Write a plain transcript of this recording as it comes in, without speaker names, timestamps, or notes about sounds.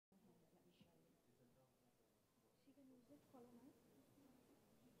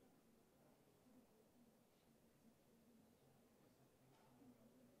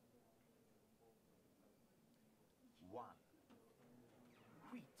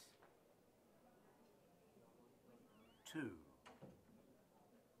2,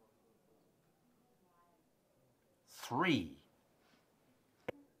 3,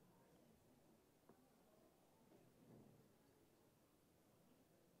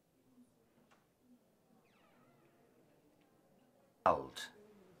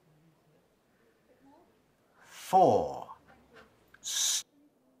 4,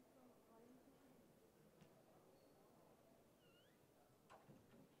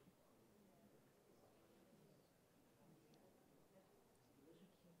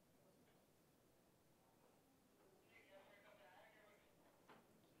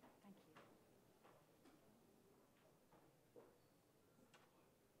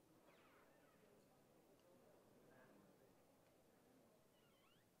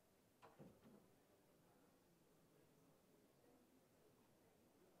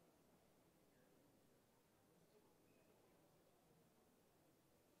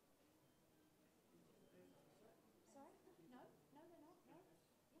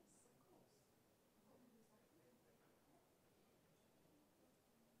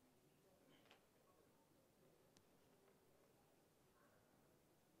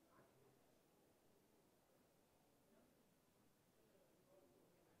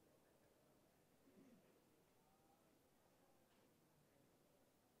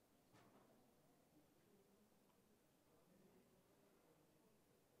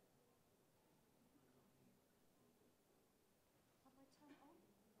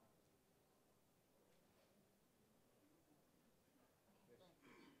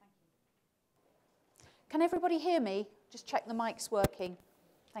 Can everybody hear me? Just check the mic's working.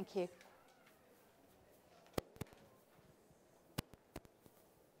 Thank you.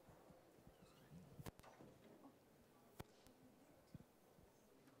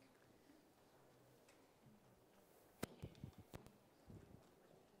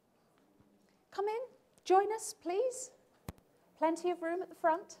 Come in, join us, please. Plenty of room at the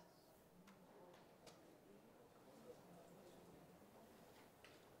front.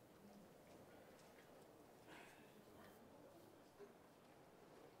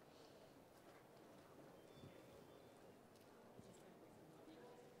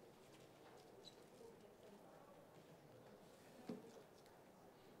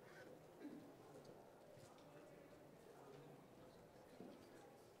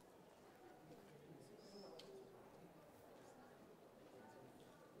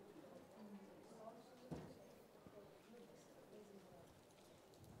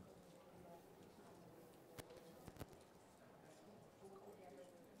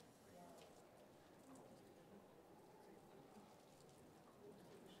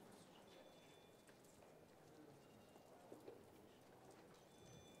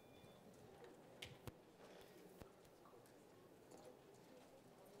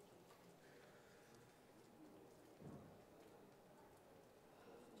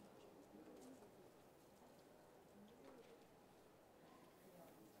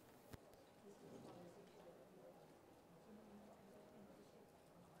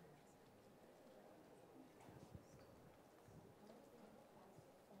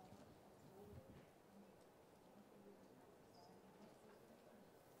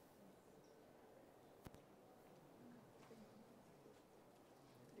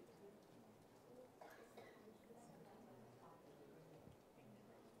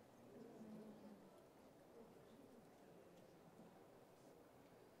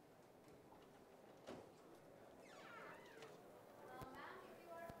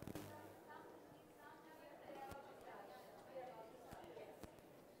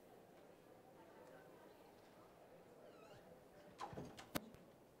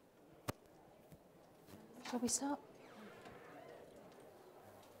 Shall we start?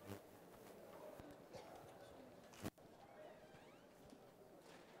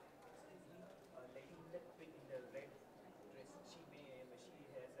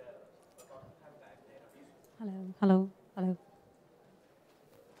 Hello, hello, hello.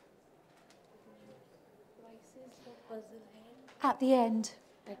 At the end.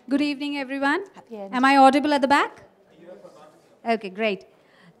 Good evening, everyone. At the end. Am I audible at the back? Okay, great.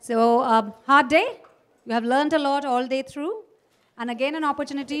 So, hard day. You have learned a lot all day through. And again, an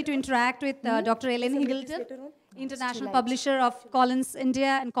opportunity to interact with Dr. Elaine Higgleton, International Publisher of Collins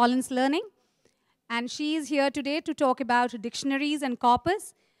India and Collins Learning. And she is here today to talk about dictionaries and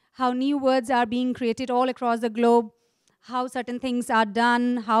corpus, how new words are being created all across the globe, how certain things are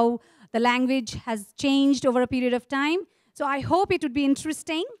done, how the language has changed over a period of time. So I hope it would be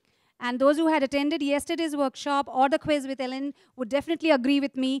interesting. And those who had attended yesterday's workshop or the quiz with Ellen would definitely agree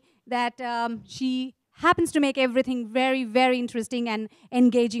with me that she happens to make everything very, very interesting and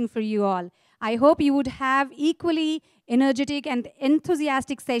engaging for you all. I hope you would have equally energetic and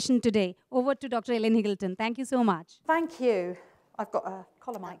enthusiastic session today. Over to Dr. Elaine Higgleton. Thank you so much. Thank you. I've got a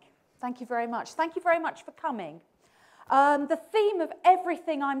collar mic. Thank you very much. Thank you very much for coming. The theme of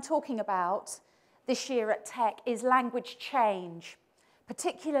everything I'm talking about this year at TEC is language change,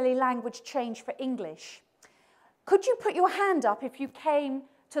 particularly language change for English. Could you put your hand up if you came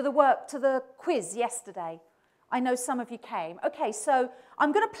to the quiz yesterday? I know some of you came. Okay, so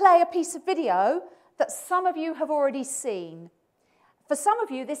I'm going to play a piece of video that some of you have already seen. For some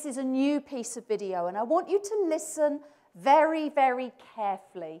of you, this is a new piece of video, and I want you to listen very, very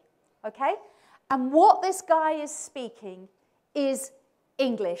carefully, okay? And what this guy is speaking is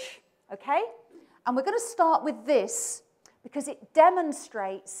English, okay? And we're going to start with this because it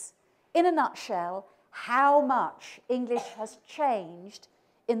demonstrates, in a nutshell, how much English has changed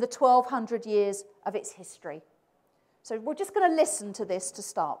in the 1200 years of its history. So we're just going to listen to this to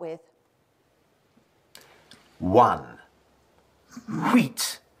start with. 1.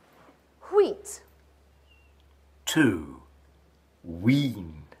 Wheat. Wheat. 2.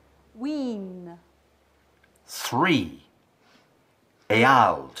 Ween. Ween. 3.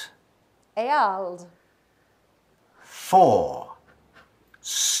 Eald. Eald. 4.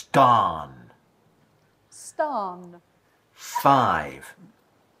 Starn. Starn. 5.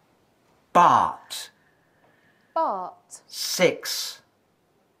 Bart. Bart. 6.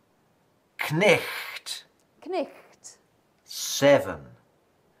 Knecht. Knecht. 7.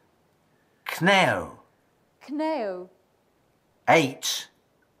 Kneu. Kneu. 8.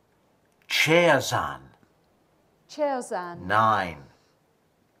 Cherzan. Cherzan. 9.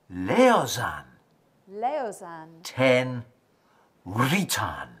 Leozan. Leozan. 10.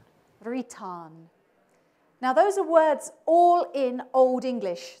 Ritan. Ritan. Now, those are words all in Old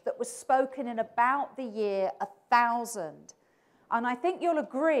English that was spoken in about the year 1000. And I think you'll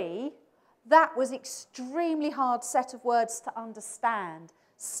agree that was an extremely hard set of words to understand.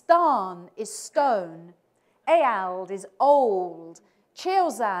 Starn is stone. Eald is old.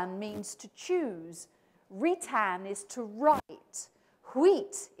 Cheozan means to choose. Ritan is to write.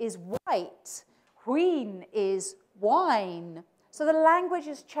 Wheat is white. Wheen is wine. So the language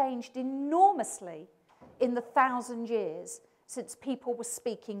has changed enormously in the 1,000 years since people were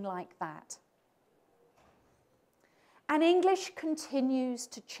speaking like that. And English continues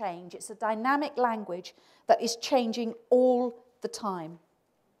to change. It's a dynamic language that is changing all the time.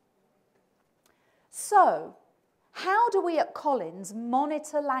 So, how do we at Collins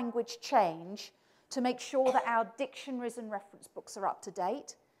monitor language change to make sure that our dictionaries and reference books are up to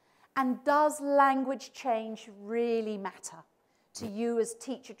date? And does language change really matter to you as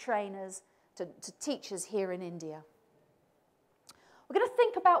teacher trainers, to teachers here in India? We're going to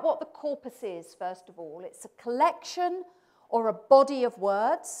think about what the corpus is, first of all. It's a collection or a body of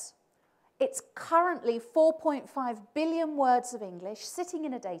words. It's currently 4.5 billion words of English sitting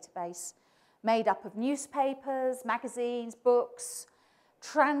in a database made up of newspapers, magazines, books,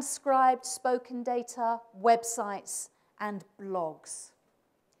 transcribed spoken data, websites, and blogs.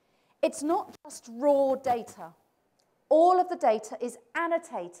 It's not just raw data. All of the data is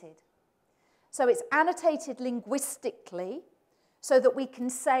annotated. So it's annotated linguistically so that we can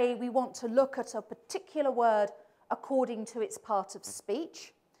say we want to look at a particular word according to its part of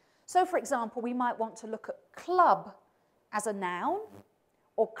speech. So, for example, we might want to look at club as a noun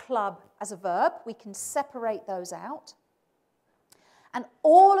or club as a verb. We can separate those out. And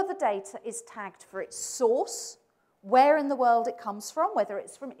all of the data is tagged for its source, where in the world it comes from, whether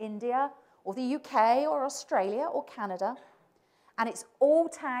it's from India or the UK or Australia or Canada. And it's all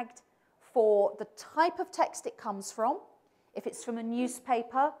tagged for the type of text it comes from, if it's from a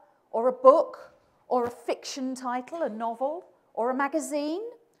newspaper or a book or a fiction title, a novel or a magazine,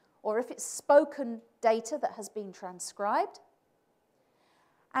 or if it's spoken data that has been transcribed.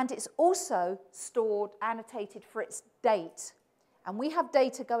 And it's also stored, annotated for its date. And we have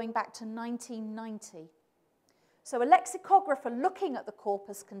data going back to 1990. So a lexicographer looking at the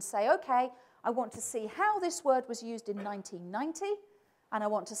corpus can say, okay, I want to see how this word was used in 1990, and I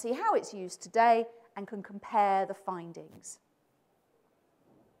want to see how it's used today, and can compare the findings.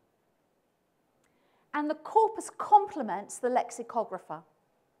 And the corpus complements the lexicographer.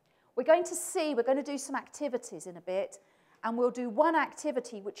 We're going to do some activities in a bit, and we'll do one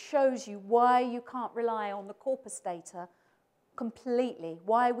activity which shows you why you can't rely on the corpus data completely,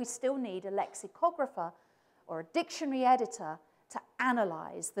 why we still need a lexicographer or a dictionary editor to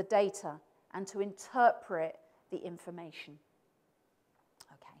analyze the data and to interpret the information.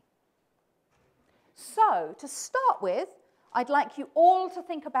 Okay. So, to start with, I'd like you all to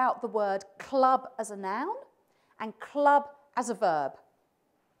think about the word club as a noun and club as a verb.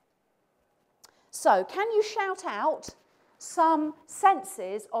 So, can you shout out some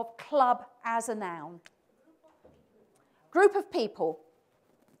senses of club as a noun? Group of people.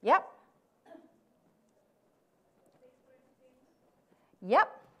 Yep. Yep.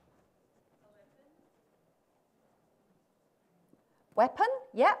 Weapon?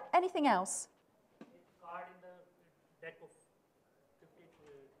 Yep. Anything else? Card in the deck of 52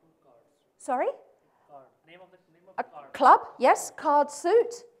 cards. Sorry? Card. Name of the card. Club? Yes. Card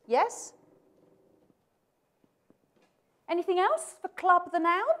suit? Yes. Anything else for club the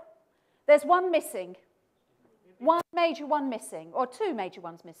noun? There's one missing. One major one missing, or two major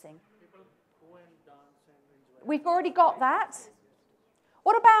ones missing. People go and dance and enjoy. We've already got that.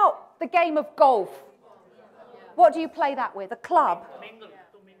 What about the game of golf? What do you play that with? A club? Mingle. To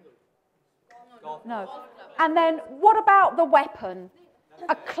mingle. No. And then what about the weapon?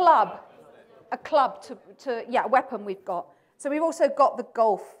 A club. A club yeah, weapon we've got. So we've also got the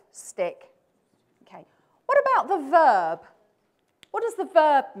golf stick. Okay. What about the verb? What does the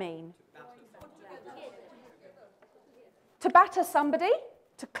verb mean? To batter somebody,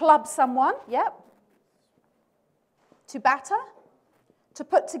 to club someone, yep. To batter, to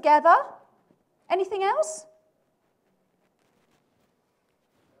put together. Anything else?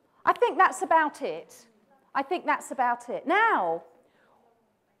 I think that's about it. I think that's about it. Now,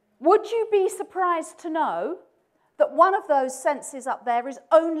 would you be surprised to know that one of those senses up there is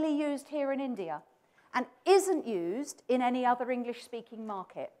only used here in India and isn't used in any other English-speaking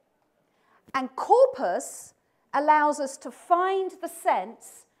market? And corpus allows us to find the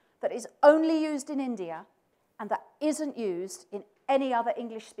sense that is only used in India and that isn't used in any other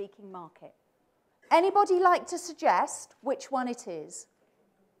English-speaking market. Anybody like to suggest which one it is?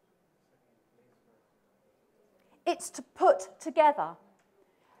 It's to put together.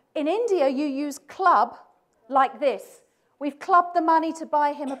 In India, you use club like this. We've clubbed the money to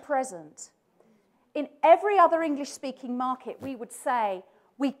buy him a present. In every other English-speaking market, we would say,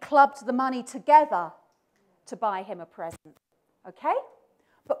 we clubbed the money together to buy him a present. Okay?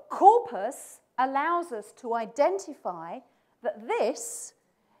 But corpus allows us to identify that this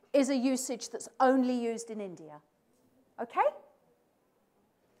is a usage that's only used in India. Okay?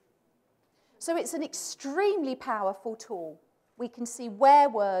 So it's an extremely powerful tool. We can see where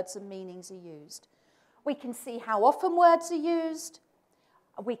words and meanings are used. We can see how often words are used.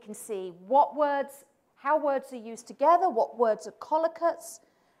 We can see how words are used together, what words are collocates.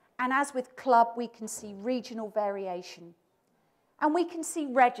 And as with club, we can see regional variation. And we can see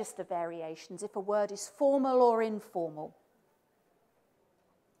register variations if a word is formal or informal.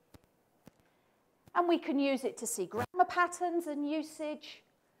 And we can use it to see grammar patterns and usage,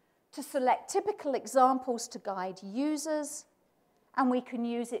 to select typical examples to guide users, and we can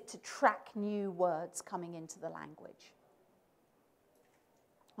use it to track new words coming into the language.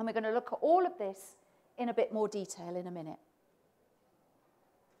 And we're going to look at all of this in a bit more detail in a minute.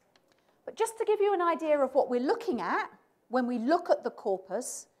 But just to give you an idea of what we're looking at, when we look at the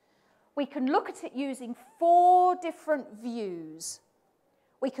corpus, we can look at it using 4 different views.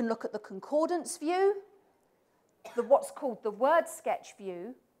 We can look at the concordance view, what's called the word sketch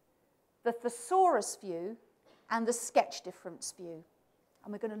view, the thesaurus view, and the sketch difference view.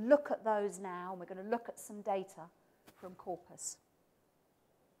 And we're going to look at those now, and we're going to look at some data from corpus.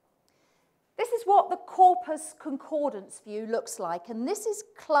 This is what the corpus concordance view looks like, and this is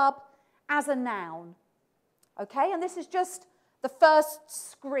club as a noun. Okay, and this is just the first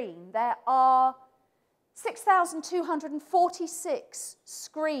screen. There are 6,246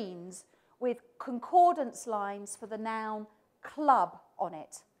 screens with concordance lines for the noun club on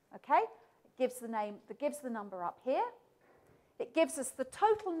it. Okay, it gives the number up here. It gives us the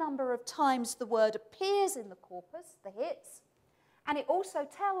total number of times the word appears in the corpus, the hits, and it also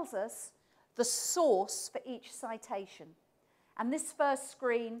tells us the source for each citation. And this first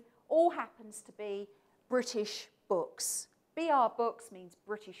screen all happens to be British books. BR books means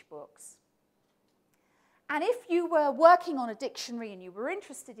British books. And if you were working on a dictionary and you were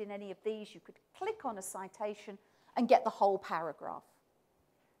interested in any of these, you could click on a citation and get the whole paragraph.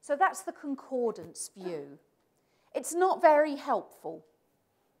 So that's the concordance view. It's not very helpful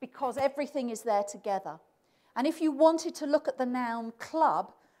because everything is there together. And if you wanted to look at the noun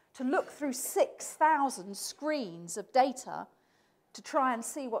club, to look through 6,000 screens of data to try and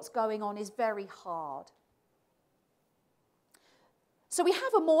see what's going on is very hard. So we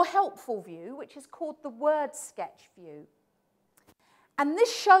have a more helpful view, which is called the word sketch view. And this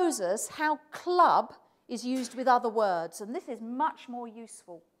shows us how club is used with other words, and this is much more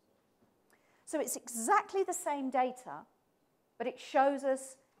useful. So it's exactly the same data, but it shows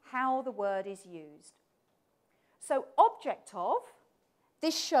us how the word is used. So object of,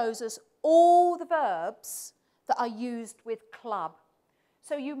 this shows us all the verbs that are used with club.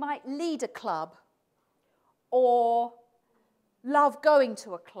 So you might lead a club, or love going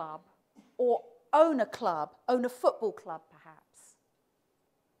to a club, or own a club, own a football club perhaps.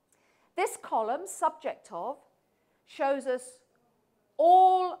 This column, subject of, shows us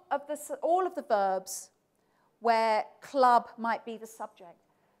all of the verbs where club might be the subject.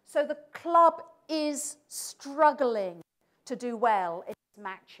 So the club is struggling to do well in its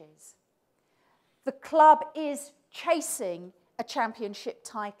matches. The club is chasing a championship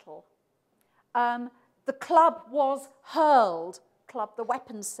title. The club was hurled, club the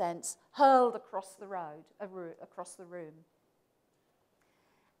weapon sense, hurled across the road, across the room.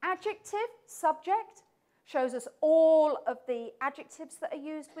 Adjective, subject, shows us all of the adjectives that are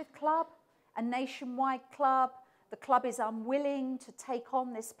used with club. A nationwide club, the club is unwilling to take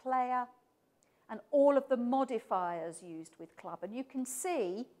on this player, and all of the modifiers used with club. And you can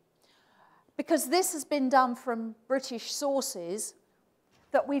see, because this has been done from British sources,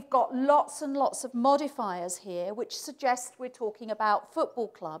 that we've got lots and lots of modifiers here, which suggest we're talking about football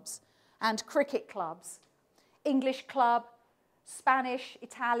clubs and cricket clubs. English club, Spanish,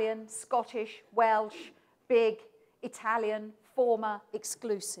 Italian, Scottish, Welsh, big, Italian, former,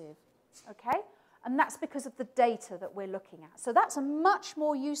 exclusive. Okay? And that's because of the data that we're looking at. So that's a much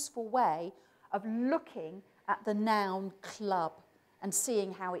more useful way of looking at the noun club and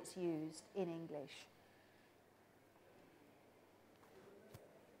seeing how it's used in English.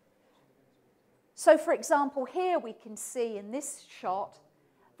 So, for example, here we can see in this shot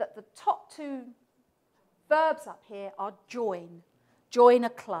that the top two verbs up here are join. Join a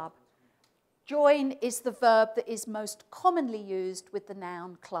club. Join is the verb that is most commonly used with the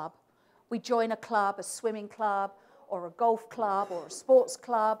noun club. We join a club, a swimming club, or a golf club, or a sports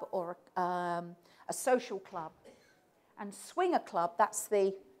club, or a social club. And swing a club, that's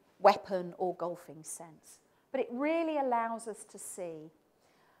the weapon or golfing sense. But it really allows us to see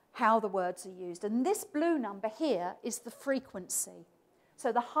how the words are used. And this blue number here is the frequency.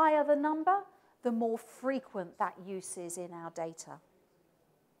 So the higher the number, the more frequent that use is in our data.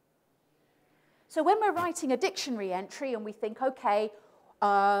 So when we're writing a dictionary entry and we think, okay,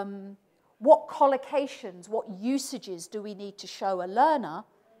 what collocations, what usages do we need to show a learner,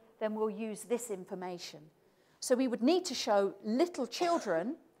 then we'll use this information. So we would need to show little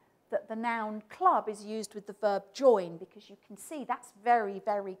children that the noun club is used with the verb join, because you can see that's very,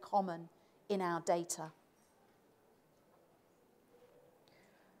 very common in our data.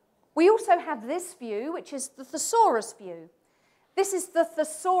 We also have this view, which is the thesaurus view. This is the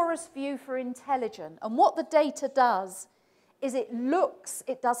thesaurus view for intelligent. And what the data does is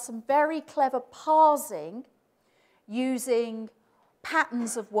it does some very clever parsing using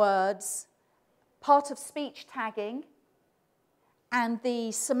patterns of words, part of speech tagging, and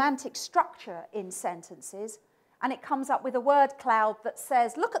the semantic structure in sentences, and it comes up with a word cloud that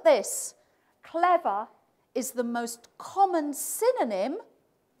says, look at this, clever is the most common synonym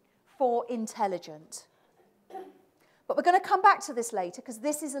for intelligent. But we're going to come back to this later, because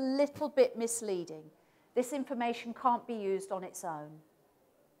this is a little bit misleading. This information can't be used on its own.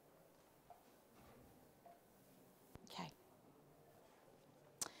 Okay.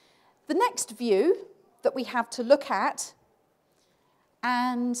 The next view that we have to look at,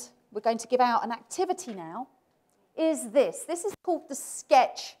 and we're going to give out an activity now, is this. This is called the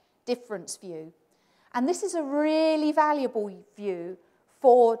sketch difference view. And this is a really valuable view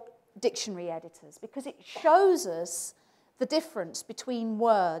for dictionary editors, because it shows us the difference between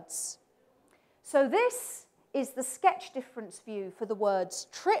words. So this is the sketch difference view for the words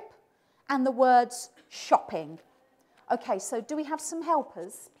trip and the words shopping. Okay, so do we have some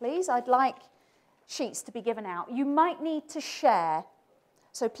helpers, please? I'd like sheets to be given out. You might need to share.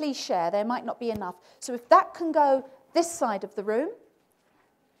 So please share, there might not be enough. So if that can go this side of the room,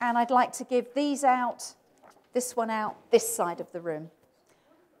 and I'd like to give these out, this one out, this side of the room.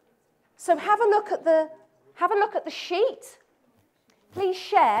 So have a look at the sheet. Please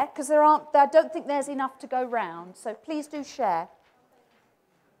share, because I don't think there's enough to go round, so please do share.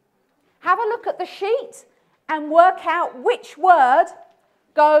 Have a look at the sheet and work out which word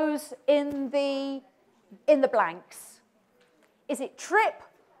goes in the blanks. Is it trip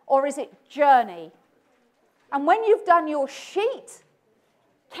or is it journey? And when you've done your sheet,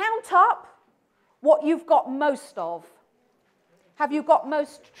 count up what you've got most of. Have you got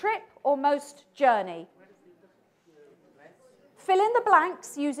most trip or most journey? Fill in the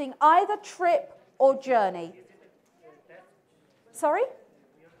blanks using either trip or journey. Sorry?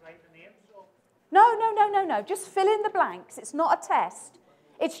 No. Just fill in the blanks. It's not a test.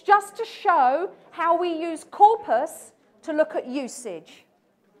 It's just to show how we use corpus to look at usage.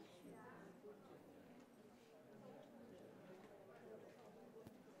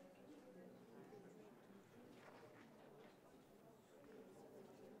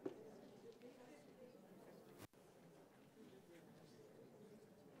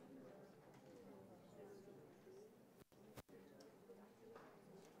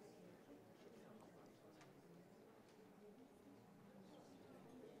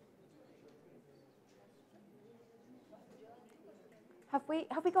 Have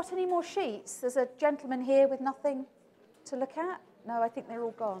we got any more sheets? There's a gentleman here with nothing to look at. No, I think they're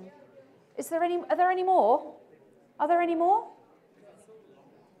all gone. Are there any more? Are there any more?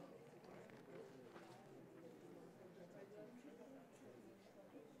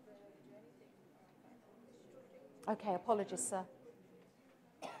 Okay, apologies, sir.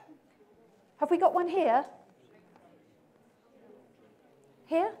 Have we got one here?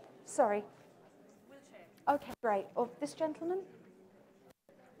 Here? Sorry. Okay, great. Of this gentleman?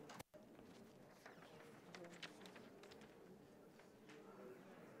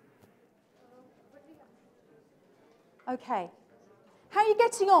 Okay. How are you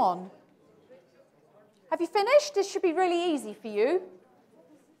getting on? Have you finished? This should be really easy for you.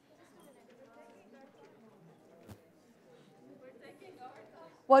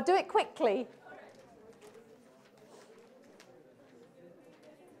 Well, do it quickly.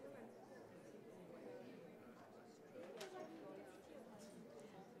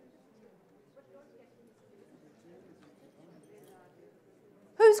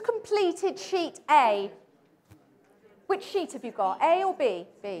 Who's completed sheet A? Which sheet have you got, A or B?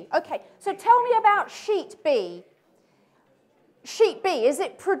 B. Okay, so tell me about sheet B. Sheet B, is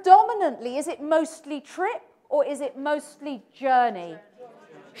it mostly trip or is it mostly journey?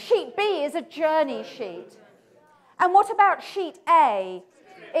 Sheet B is a journey sheet. And what about sheet A?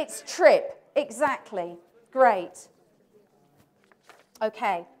 It's trip, exactly. Great.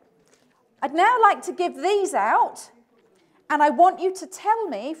 Okay. I'd now like to give these out, and I want you to tell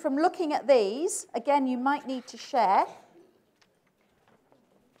me from looking at these, again, you might need to share,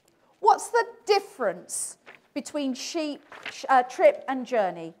 what's the difference between trip and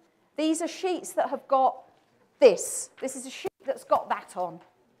journey? These are sheets that have got this. This is a sheet that's got that on.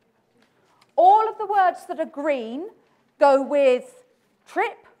 All of the words that are green go with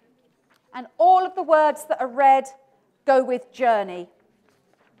trip, and all of the words that are red go with journey.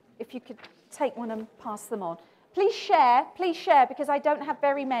 If you could take one and pass them on. Please share, because I don't have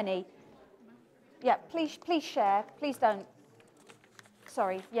very many. Yeah, please share. Please don't.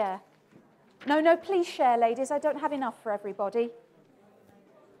 Sorry, yeah. No, please share, ladies. I don't have enough for everybody.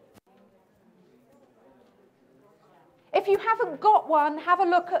 If you haven't got one, have a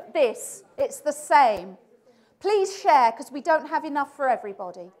look at this. It's the same. Please share, because we don't have enough for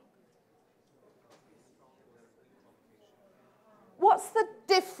everybody. What's the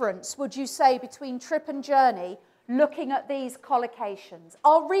difference, would you say, between trip and journey, looking at these collocations?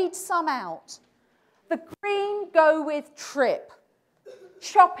 I'll read some out. The green go with trip.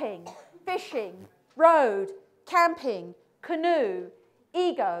 Shopping, fishing, road, camping, canoe,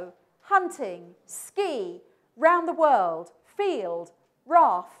 ego, hunting, ski, round the world, field,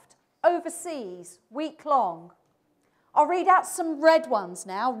 raft, overseas, week long. I'll read out some red ones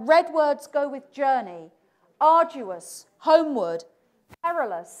now. Red words go with journey. Arduous, homeward,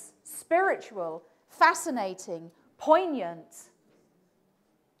 perilous, spiritual, fascinating, poignant.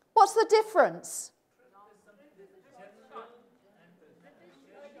 What's the difference?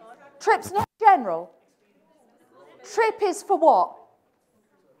 Trip's not general. Trip is for what?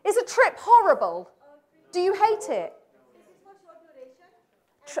 Is a trip horrible? Do you hate it?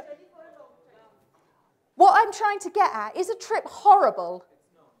 What I'm trying to get at, is a trip horrible?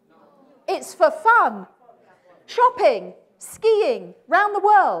 It's for fun. Shopping, skiing, round the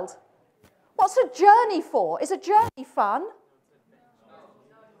world. What's a journey for? Is a journey fun?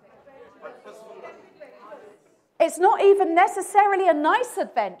 It's not even necessarily a nice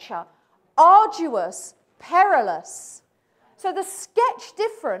adventure. Arduous, perilous. So the sketch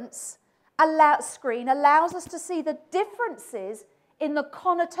difference screen allows us to see the differences in the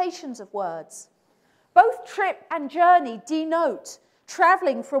connotations of words. Both trip and journey denote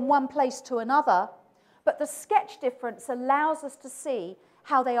traveling from one place to another, but the sketch difference allows us to see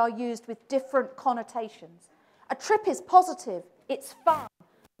how they are used with different connotations. A trip is positive, it's fun.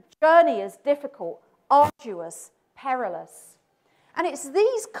 A journey is difficult, arduous, perilous. And it's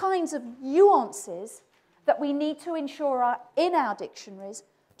these kinds of nuances that we need to ensure are in our dictionaries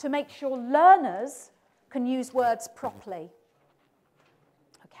to make sure learners can use words properly.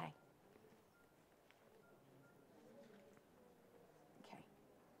 Okay.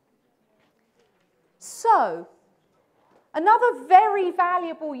 So, another very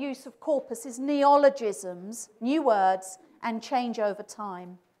valuable use of corpus is neologisms, new words, and change over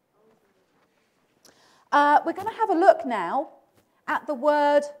time. We're going to have a look now at the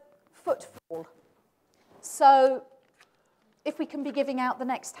word footfall. So, if we can be giving out the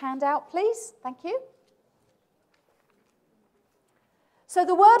next handout, please. Thank you. So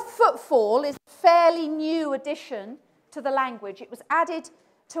the word footfall is a fairly new addition to the language. It was added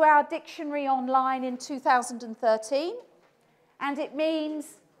to our dictionary online in 2013, and it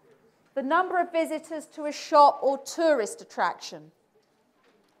means the number of visitors to a shop or tourist attraction.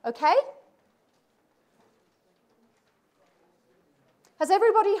 Okay? Has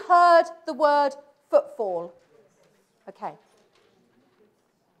everybody heard the word footfall? Okay.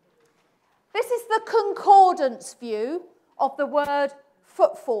 This is the concordance view of the word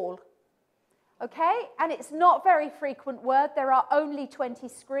footfall. Okay? And it's not a very frequent word. There are only 20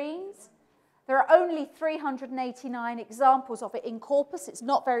 screens. There are only 389 examples of it in corpus. It's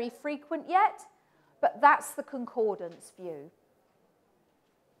not very frequent yet, but that's the concordance view.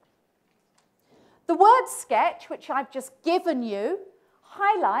 The word sketch, which I've just given you,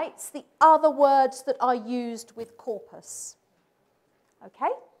 highlights the other words that are used with corpus.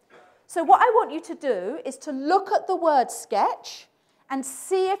 Okay? So what I want you to do is to look at the word sketch and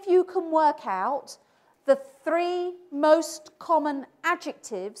see if you can work out the 3 most common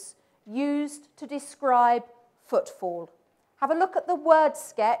adjectives used to describe footfall. Have a look at the word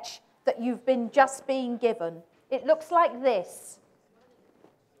sketch that you've just been given. It looks like this.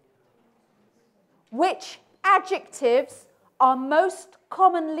 Which adjectives are most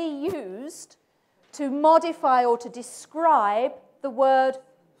commonly used to modify or to describe the word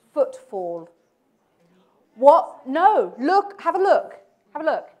footfall? What? No, look, have a look. Have a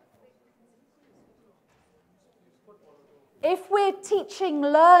look. If we're teaching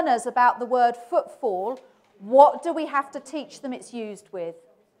learners about the word footfall, what do we have to teach them it's used with?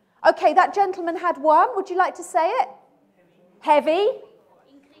 Okay, that gentleman had one. Would you like to say it? Heavy.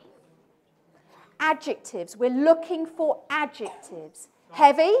 Adjectives. We're looking for adjectives.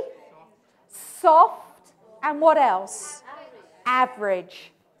 Heavy, soft, and what else?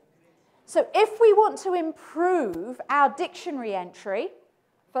 Average. So if we want to improve our dictionary entry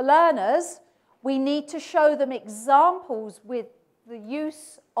for learners, we need to show them examples with the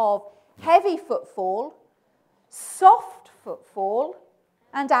use of heavy footfall, soft footfall,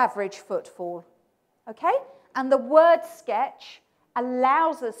 and average footfall. Okay? And the word sketch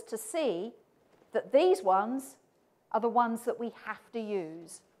allows us to see that these ones are the ones that we have to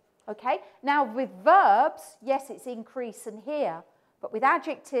use. Okay? Now with verbs, yes, it's increase and here, but with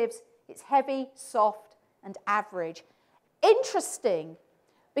adjectives, it's heavy, soft, and average. Interesting,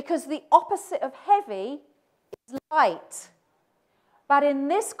 because the opposite of heavy is light. But in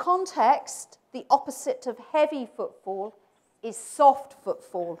this context, the opposite of heavy footfall is soft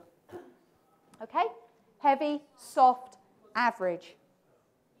footfall. Okay? Heavy, soft, average.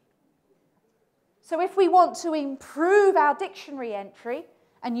 So if we want to improve our dictionary entry,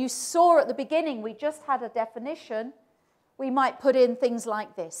 and you saw at the beginning we just had a definition, we might put in things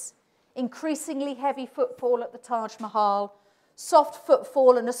like this. Increasingly heavy footfall at the Taj Mahal, soft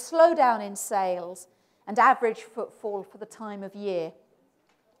footfall and a slowdown in sales, and average footfall for the time of year.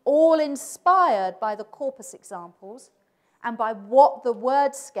 All inspired by the corpus examples and by what the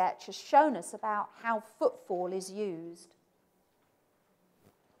word sketch has shown us about how footfall is used.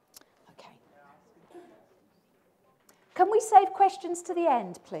 Okay. Can we save questions to the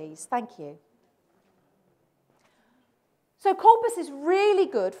end, please? Thank you. So corpus is really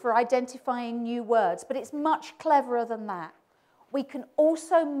good for identifying new words, but it's much cleverer than that. We can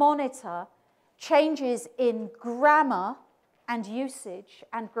also monitor changes in grammar and usage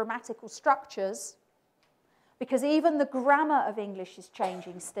and grammatical structures, because even the grammar of English is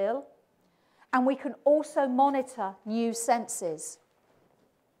changing still. And we can also monitor new senses.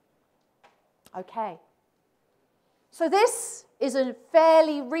 Okay. So this is a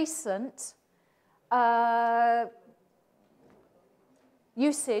fairly recent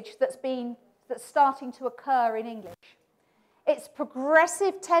usage that's starting to occur in English. It's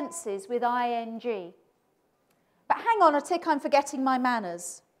progressive tenses with ing. But hang on a tick, I'm forgetting my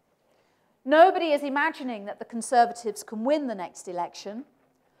manners. Nobody is imagining that the Conservatives can win the next election.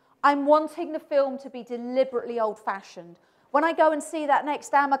 I'm wanting the film to be deliberately old-fashioned. When I go and see that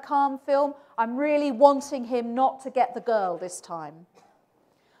next Amar Khan film, I'm really wanting him not to get the girl this time.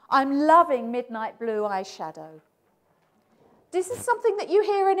 I'm loving Midnight Blue eyeshadow. This is something that you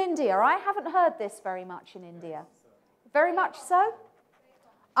hear in India. I haven't heard this very much in India. Very much so?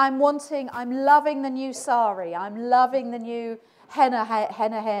 I'm loving the new sari. I'm loving the new henna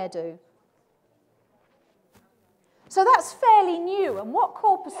hairdo. So that's fairly new. And what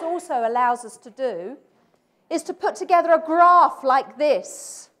corpus also allows us to do is to put together a graph like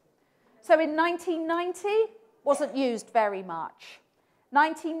this. So in 1990, wasn't used very much.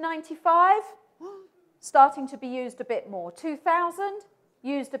 1995, starting to be used a bit more. 2000,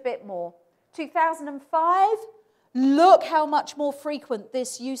 used a bit more. 2005, look how much more frequent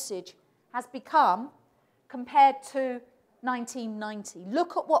this usage has become compared to 1990.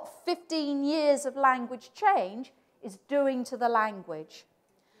 Look at what 15 years of language change is doing to the language.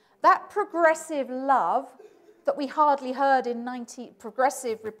 That progressive love that we hardly heard in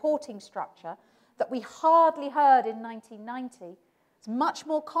progressive reporting structure that we hardly heard in 1990 is much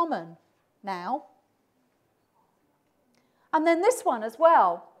more common now. And then this one as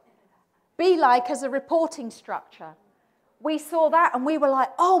well, be like as a reporting structure. We saw that and we were like,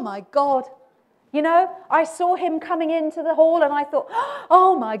 oh my God. You know, I saw him coming into the hall and I thought,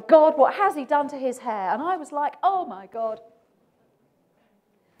 oh my God, what has he done to his hair? And I was like, oh my God.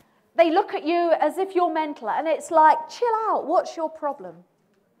 They look at you as if you're mental and it's like, chill out, what's your problem?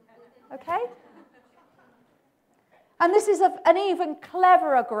 Okay? And this is an even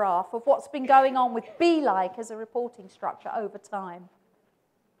cleverer graph of what's been going on with be like as a reporting structure over time.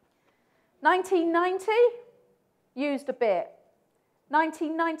 1990, used a bit.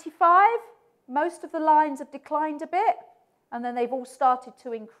 1995, most of the lines have declined a bit, and then they've all started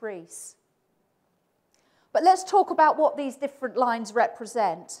to increase. But let's talk about what these different lines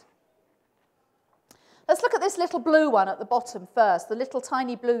represent. Let's look at this little blue one at the bottom first, the little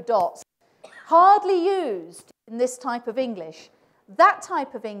tiny blue dots. Hardly used in this type of English. That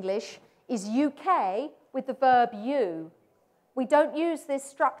type of English is UK with the verb you. We don't use this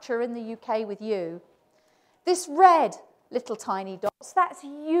structure in the UK with you. This red little tiny dots, that's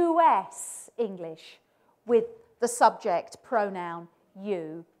US English with the subject pronoun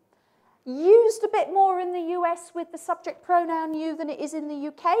you. Used a bit more in the US with the subject pronoun you than it is in the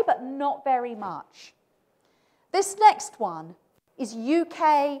UK, but not very much. This next one is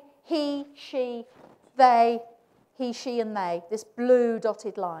UK, he, she, they, he, she, and they, this blue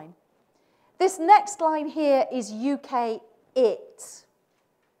dotted line. This next line here is UK, it.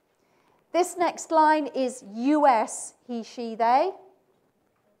 This next line is US, he, she, they.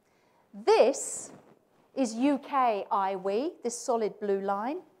 This is UK, I, we, this solid blue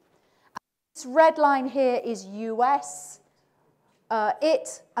line. This red line here is US,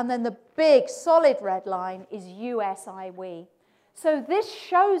 it, and then the big solid red line is US, I, we. So this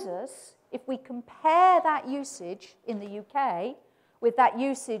shows us, if we compare that usage in the UK with that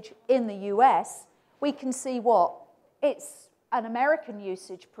usage in the US, we can see what? It's an American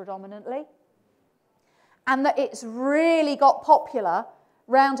usage predominantly, and that it's really got popular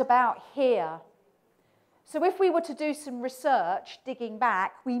round about here. So if we were to do some research, digging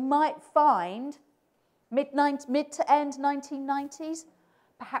back, we might find mid to end 1990s,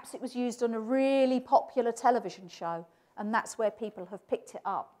 perhaps it was used on a really popular television show, and that's where people have picked it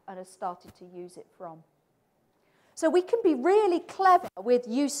up and have started to use it from. So we can be really clever with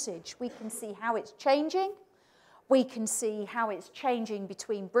usage. We can see how it's changing. We can see how it's changing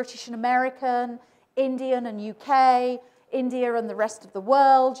between British and American, Indian and UK, India and the rest of the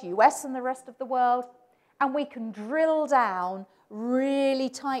world, US and the rest of the world. And we can drill down really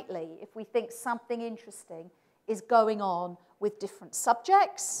tightly if we think something interesting is going on with different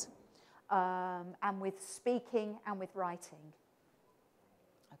subjects, and with speaking and with writing.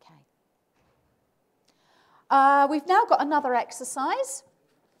 Okay. We've now got another exercise.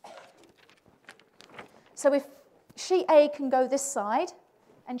 So if sheet A can go this side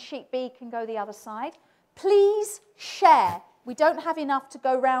and sheet B can go the other side, please share. We don't have enough to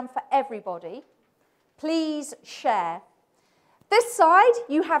go round for everybody. Please share. This side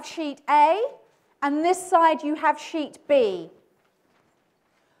you have sheet A, and this side you have sheet B.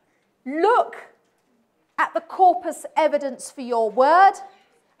 Look at the corpus evidence for your word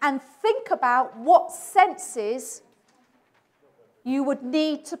and think about what senses you would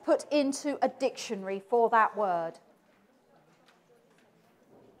need to put into a dictionary for that word.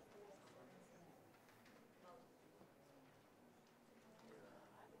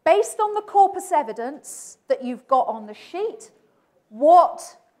 Based on the corpus evidence that you've got on the sheet,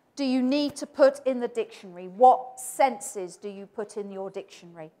 what do you need to put in the dictionary? What senses do you put in your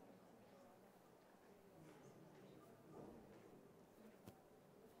dictionary?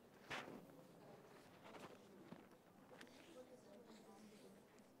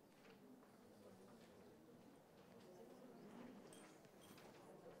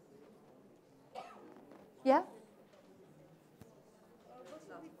 Yeah?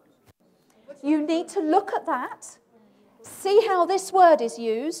 You need to look at that, see how this word is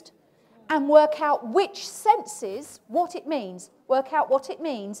used, and work out which senses, what it means. Work out what it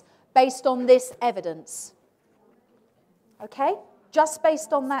means based on this evidence. Okay? Just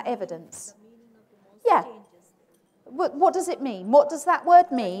based on that evidence. Yeah. What does it mean? What does that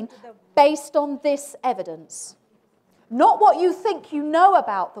word mean based on this evidence? Not what you think you know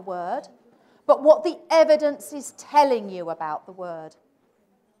about the word, but what the evidence is telling you about the word.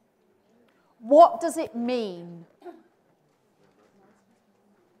 What does it mean?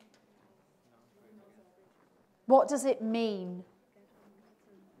 What does it mean?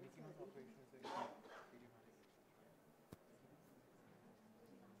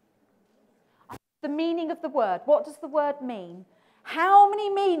 The meaning of the word. What does the word mean? How many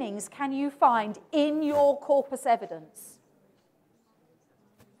meanings can you find in your corpus evidence?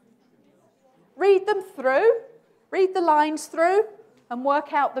 Read them through, read the lines through, and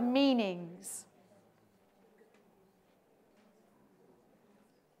work out the meanings.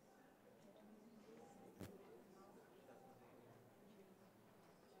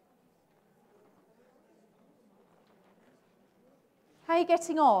 How are you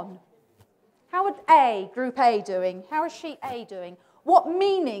getting on? How are Group A doing? How is Sheet A doing? What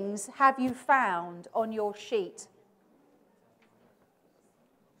meanings have you found on your sheet?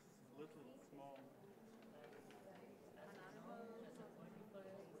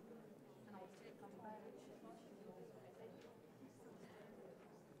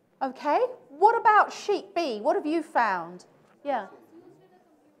 Okay, what about Sheet B? What have you found? Yeah.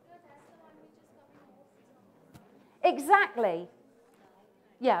 Exactly.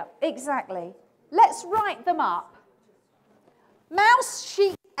 Yeah, exactly. Let's write them up. Mouse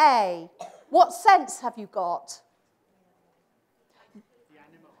Sheet A. What sense have you got?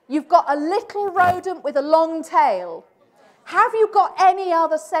 You've got a little rodent with a long tail. Have you got any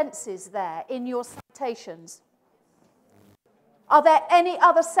other senses there in your citations? Are there any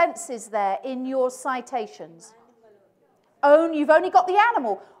other senses there in your citations? You've only got the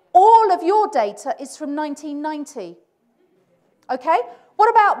animal. All of your data is from 1990. Okay? What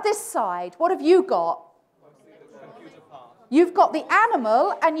about this side? What have you got? You've got the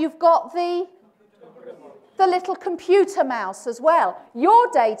animal and you've got the little computer mouse as well. Your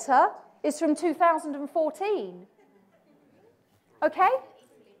data is from 2014. Okay?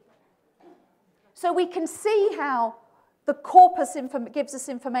 So we can see how the corpus gives us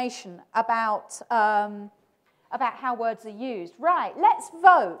information about how words are used. Right, let's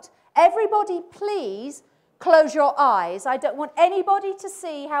vote. Everybody please close your eyes. I don't want anybody to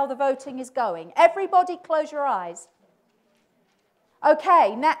see how the voting is going. Everybody close your eyes.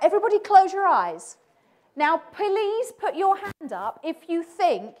 Okay, now everybody close your eyes. Now please put your hand up if you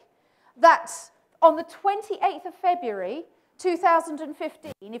think that on the 28th of February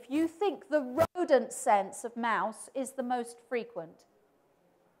 2015, if you think the rodent sense of mouse is the most frequent.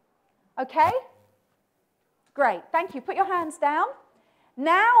 Okay? Great, thank you. Put your hands down.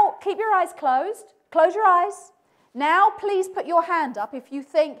 Now, keep your eyes closed. Close your eyes. Now, please put your hand up if you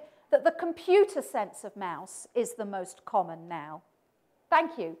think that the computer sense of mouse is the most common now.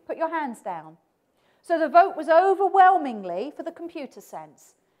 Thank you. Put your hands down. So the vote was overwhelmingly for the computer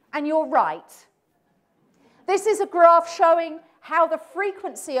sense. And you're right. This is a graph showing how the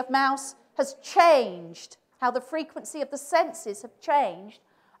frequency of mouse has changed, how the frequency of the senses have changed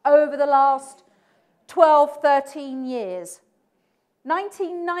over the last 12, 13 years.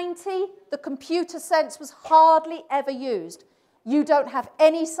 1990, the computer sense was hardly ever used. You don't have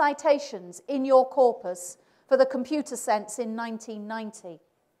any citations in your corpus for the computer sense in 1990.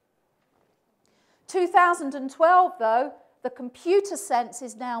 2012, though, the computer sense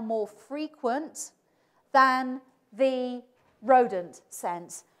is now more frequent than the rodent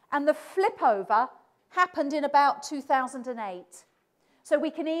sense. And the flip over happened in about 2008. So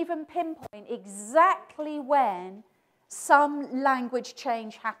we can even pinpoint exactly when some language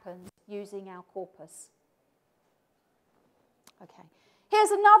change happened using our corpus. Okay.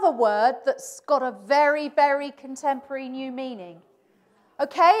 Here's another word that's got a very, very contemporary new meaning.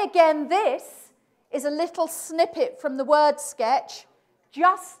 Okay, again, this is a little snippet from the word sketch,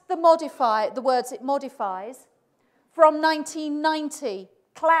 just the words it modifies, from 1990.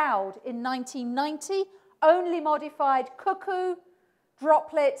 Cloud in 1990 only modified cuckoo,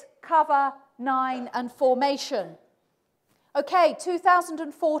 droplet, cover, 9, and formation. Okay,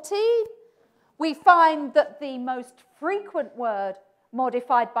 2014, we find that the most frequent word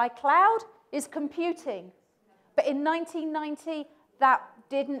modified by cloud is computing. But in 1990, that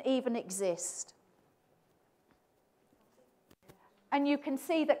didn't even exist. And you can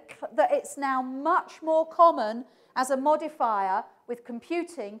see that it's now much more common as a modifier with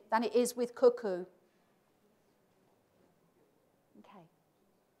computing than it is with cuckoo. Okay.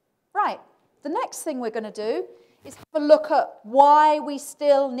 Right, the next thing we're going to do is have a look at why we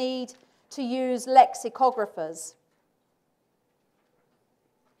still need to use lexicographers.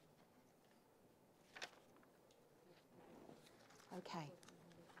 Okay.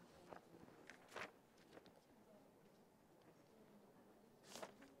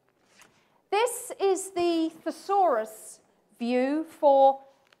 This is the thesaurus view for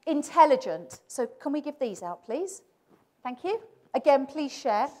intelligent. So can we give these out, please? Thank you. Again, please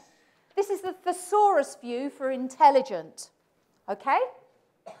share. This is the thesaurus view for intelligent, okay?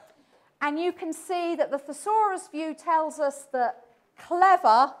 And you can see that the thesaurus view tells us that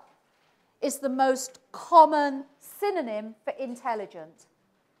clever is the most common synonym for intelligent.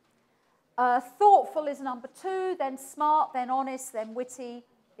 Thoughtful is number 2, then smart, then honest, then witty,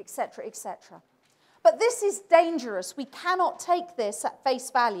 etc., etc. But this is dangerous. We cannot take this at face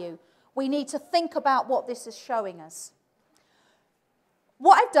value. We need to think about what this is showing us.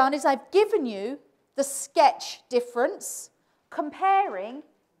 What I've done is I've given you the sketch difference comparing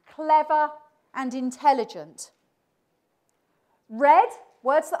clever and intelligent. Red,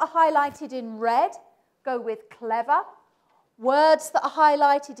 words that are highlighted in red go with clever. Words that are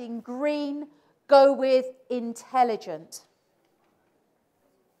highlighted in green go with intelligent.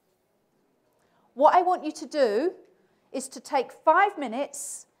 What I want you to do is to take 5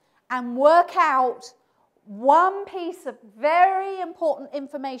 minutes and work out one piece of very important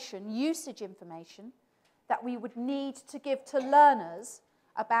information, usage information, that we would need to give to learners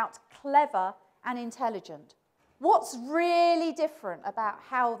about clever and intelligent. What's really different about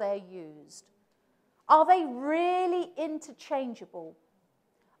how they're used? Are they really interchangeable?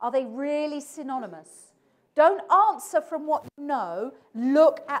 Are they really synonymous? Don't answer from what you know.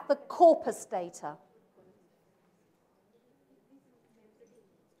 Look at the corpus data.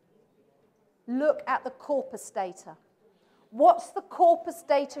 Look at the corpus data. What's the corpus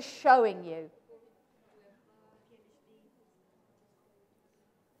data showing you?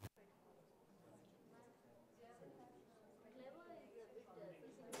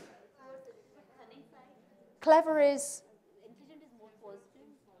 Clever is...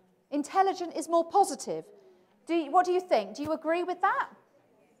 Intelligent is more positive. What do you think? Do you agree with that?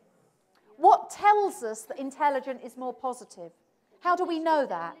 What tells us that intelligent is more positive? How do we know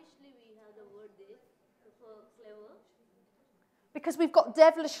that? Because we've got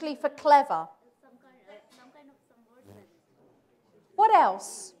devilishly for clever. What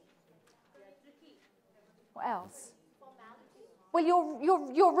else? What else? Well,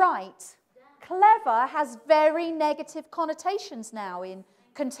 you're right. Clever has very negative connotations now in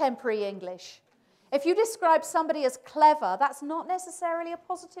contemporary English. If you describe somebody as clever, that's not necessarily a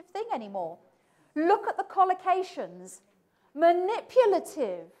positive thing anymore. Look at the collocations.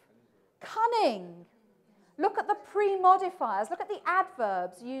 Manipulative, cunning. Look at the pre-modifiers. Look at the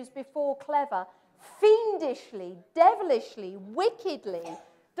adverbs used before clever. Fiendishly, devilishly, wickedly,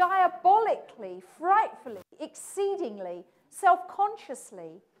 diabolically, frightfully, exceedingly,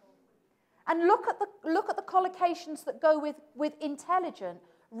 self-consciously. And look at the collocations that go with intelligent.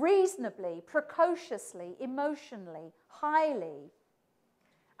 Reasonably, precociously, emotionally, highly.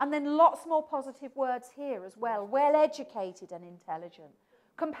 And then lots more positive words here as well. Well-educated and intelligent.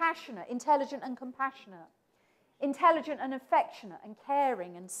 Compassionate, intelligent and compassionate. Intelligent and affectionate and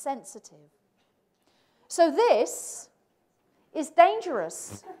caring and sensitive. So this is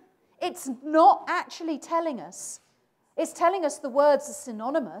dangerous. It's not actually telling us. It's telling us the words are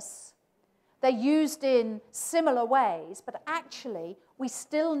synonymous. They're used in similar ways, but actually we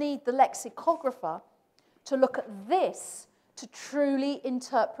still need the lexicographer to look at this to truly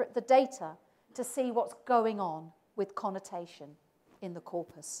interpret the data, to see what's going on with connotation in the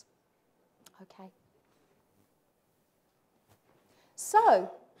corpus. Okay.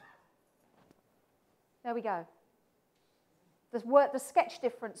 So, there we go. The sketch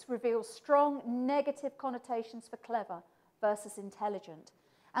difference reveals strong negative connotations for clever versus intelligent.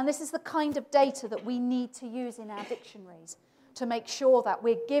 And this is the kind of data that we need to use in our dictionaries to make sure that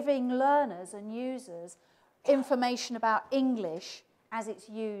we're giving learners and users information about English as it's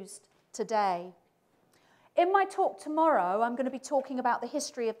used today. In my talk tomorrow, I'm going to be talking about the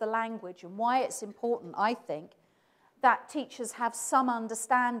history of the language and why it's important, I think, that teachers have some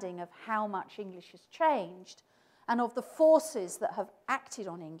understanding of how much English has changed and of the forces that have acted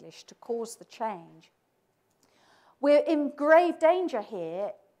on English to cause the change. We're in grave danger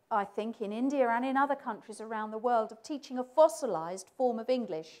here, I think, in India and in other countries around the world, of teaching a fossilized form of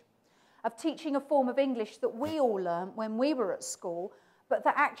English, of teaching a form of English that we all learnt when we were at school, but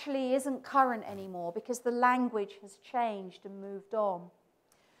that actually isn't current anymore because the language has changed and moved on.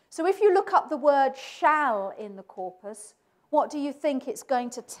 So if you look up the word shall in the corpus, what do you think it's going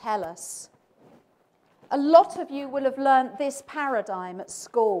to tell us? A lot of you will have learnt this paradigm at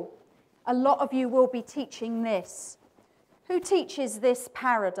school. A lot of you will be teaching this. Who teaches this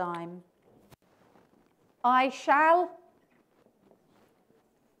paradigm? I shall,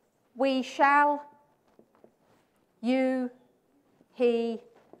 we shall, you, he,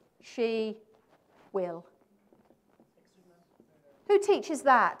 she, will. Who teaches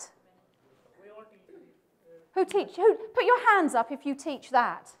that? Put your hands up if you teach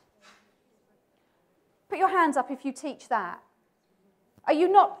that. Put your hands up if you teach that. Are you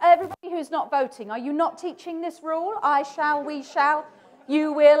not, everybody who's not voting, are you not teaching this rule? I shall, we shall,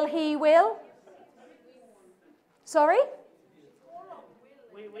 you will, he will? Sorry?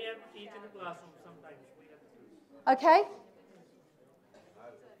 We have to teach in the classroom sometimes. Okay.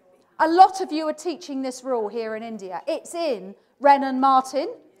 A lot of you are teaching this rule here in India. It's in Wren and Martin,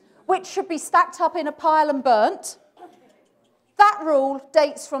 which should be stacked up in a pile and burnt. That rule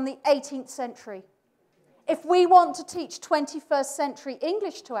dates from the 18th century. If we want to teach 21st century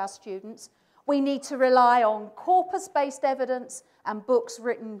English to our students, we need to rely on corpus-based evidence and books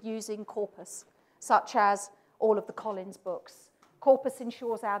written using corpus, such as all of the Collins books. Corpus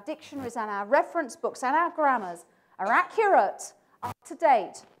ensures our dictionaries and our reference books and our grammars are accurate, up to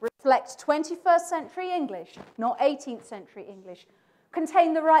date, reflect 21st century English, not 18th century English,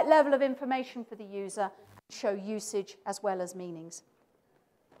 contain the right level of information for the user, and show usage as well as meanings.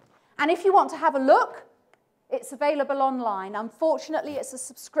 And if you want to have a look, it's available online. Unfortunately, it's a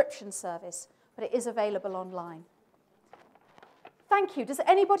subscription service, but it is available online. Thank you. Does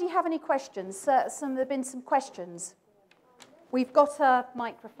anybody have any questions? There have been some questions. We've got a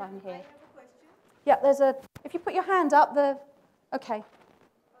microphone here. I have a question. Yeah, there's a, if you put your hand up, okay.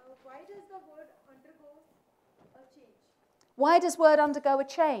 Why does the word undergo a change? Why does word undergo a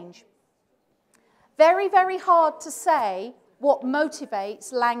change? Very, very hard to say what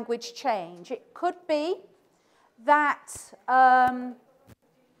motivates language change. It could be that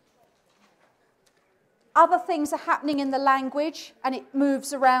other things are happening in the language and it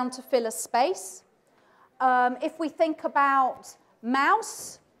moves around to fill a space. If we think about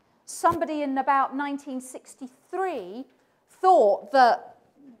mouse, somebody in about 1963 thought that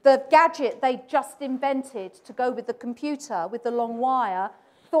the gadget they just invented to go with the computer, with the long wire,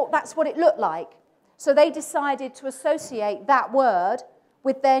 thought that's what it looked like. So they decided to associate that word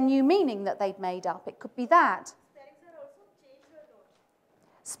with their new meaning that they'd made up. It could be that.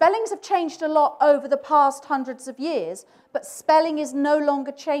 Spellings have changed a lot over the past hundreds of years, but spelling is no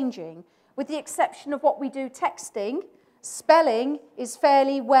longer changing. With the exception of what we do texting, spelling is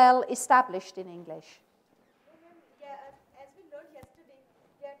fairly well established in English. As we learned yesterday,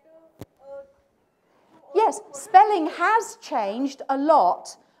 Yes, spelling has changed a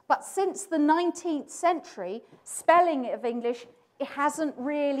lot, but since the 19th century, spelling of English, it hasn't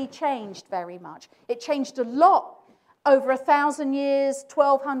really changed very much. It changed a lot over 1,000 years,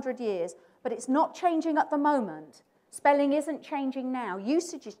 1,200 years, but it's not changing at the moment. Spelling isn't changing now.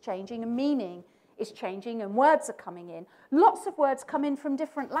 Usage is changing and meaning is changing and words are coming in. Lots of words come in from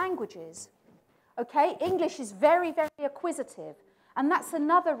different languages. Okay? English is very, very acquisitive, and that's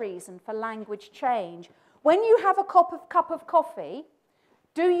another reason for language change. When you have a cup of coffee,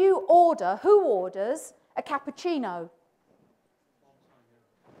 do you order, who orders a cappuccino?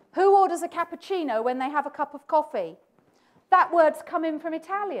 Who orders a cappuccino when they have a cup of coffee? That word's come in from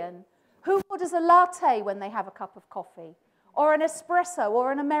Italian. Who orders a latte when they have a cup of coffee? Or an espresso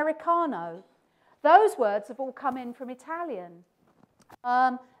or an Americano? Those words have all come in from Italian.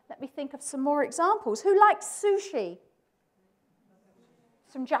 Let me think of some more examples. Who likes sushi?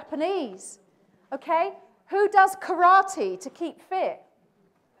 It's from Japanese. Okay? Who does karate to keep fit?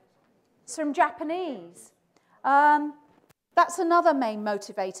 It's from Japanese. That's another main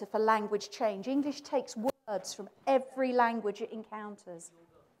motivator for language change. English takes words from every language it encounters.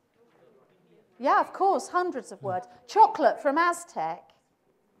 Yeah, of course, hundreds of words. Chocolate from Aztec.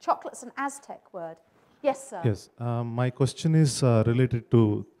 Chocolate's an Aztec word. Yes, sir. Yes, my question is related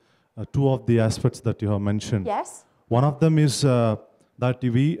to two of the aspects that you have mentioned. Yes. One of them is that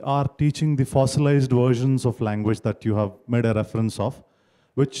we are teaching the fossilized versions of language that you have made a reference of,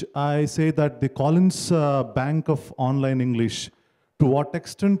 which I say that the Collins Bank of Online English, to what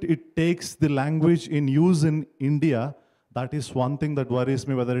extent it takes the language in use in India, that is one thing that worries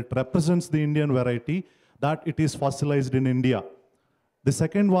me, whether it represents the Indian variety, that it is fossilized in India. The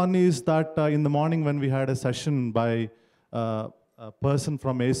second one is that in the morning when we had a session by a person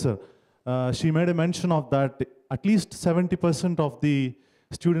from Acer, she made a mention of that at least 70% of the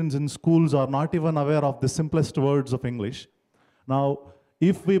students in schools are not even aware of the simplest words of English. Now,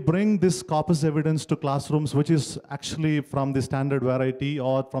 if we bring this corpus evidence to classrooms, which is actually from the standard variety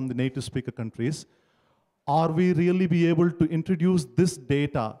or from the native speaker countries, are we really be able to introduce this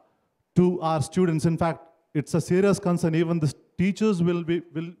data to our students? In fact, it's a serious concern. Even the teachers will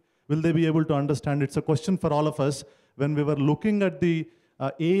they be able to understand? It's a question for all of us. When we were looking at the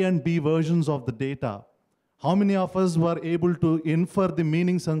A and B versions of the data, how many of us were able to infer the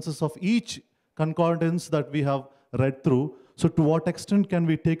meaning senses of each concordance that we have read through? So to what extent can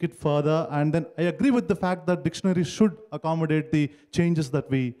we take it further? And then I agree with the fact that dictionaries should accommodate the changes that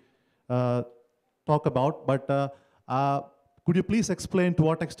we talk about, but could you please explain to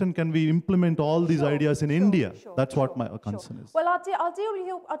what extent can we implement all these ideas in India? That's what my concern is. Well,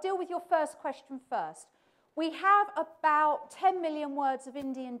 I'll deal with your first question first. We have about 10 million words of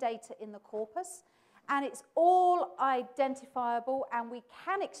Indian data in the corpus, and it's all identifiable, and we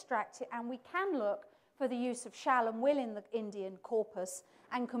can extract it, and we can look for the use of shall and will in the Indian corpus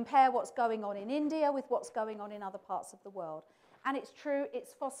and compare what's going on in India with what's going on in other parts of the world. And it's true,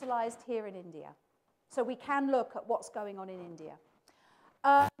 it's fossilized here in India. So we can look at what's going on in India.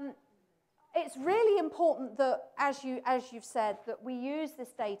 It's really important that, as you've said, that we use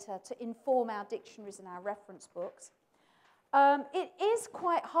this data to inform our dictionaries and our reference books. It is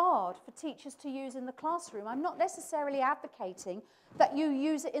quite hard for teachers to use in the classroom. I'm not necessarily advocating that you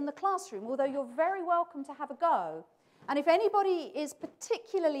use it in the classroom, although you're very welcome to have a go. And if anybody is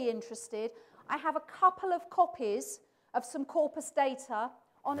particularly interested, I have a couple of copies of some corpus data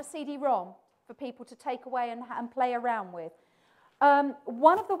on a CD-ROM for people to take away and play around with.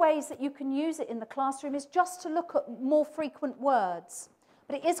 One of the ways that you can use it in the classroom is just to look at more frequent words,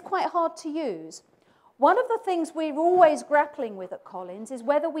 but it is quite hard to use. One of the things we're always grappling with at Collins is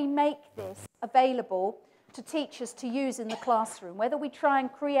whether we make this available to teachers to use in the classroom, whether we try and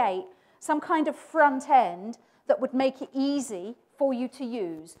create some kind of front end that would make it easy for you to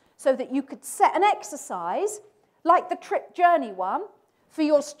use, so that you could set an exercise, like the trip journey one, for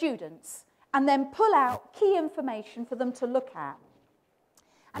your students, and then pull out key information for them to look at.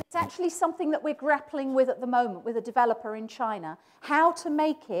 And it's actually something that we're grappling with at the moment with a developer in China, how to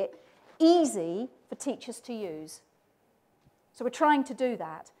make it easy for teachers to use. So we're trying to do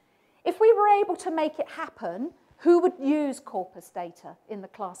that. If we were able to make it happen, who would use corpus data in the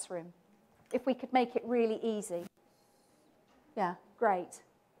classroom? If we could make it really easy. Yeah, great.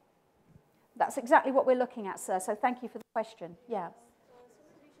 That's exactly what we're looking at, sir, so thank you for the question. Yeah.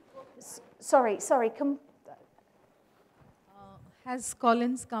 Sorry, has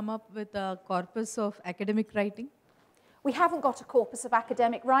Collins come up with a corpus of academic writing? We haven't got a corpus of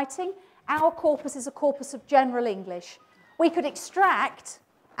academic writing. Our corpus is a corpus of general English. We could extract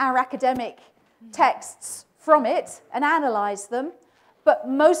our academic texts from it and analyse them, but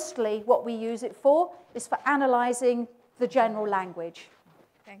mostly what we use it for is for analysing the general language.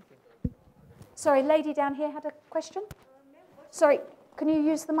 Thank you. Sorry, lady down here had a question? Sorry, can you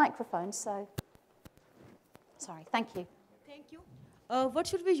use the microphone? Sorry, thank you. Thank you. What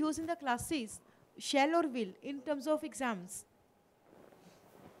should we use in the classes, shall or will, in terms of exams?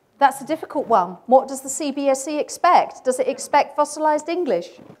 That's a difficult one. What does the CBSE expect? Does it expect fossilised English?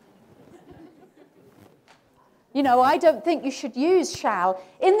 You know, I don't think you should use shall.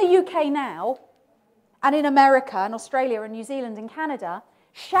 In the UK now, and in America and Australia and New Zealand and Canada,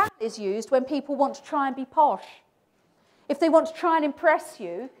 shall is used when people want to try and be posh. If they want to try and impress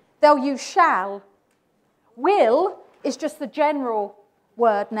you, they'll use shall. Will is just the general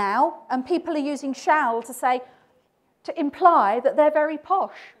word now, and people are using shall to imply that they're very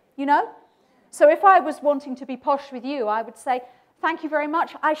posh, you know? So if I was wanting to be posh with you, I would say, thank you very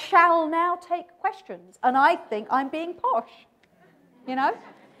much, I shall now take questions, and I think I'm being posh, you know?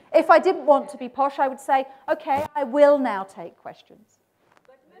 If I didn't want to be posh, I would say, okay, I will now take questions.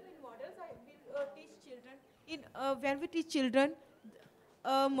 But ma'am, in models, I will teach children, when we teach children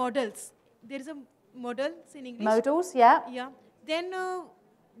models, there is a models in English. Modals, yeah. Yeah. Then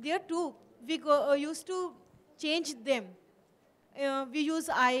there too, we used to change them. We use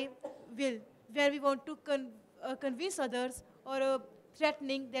I will, where we want to convince others, or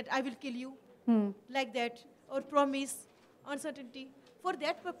threatening that I will kill you, like that, or promise, uncertainty. For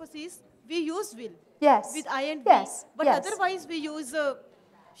that purposes, we use will. Yes. With I and yes. we. But yes. otherwise, we use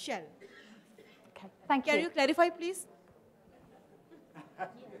shall. Okay, thank you. Can you clarify, please?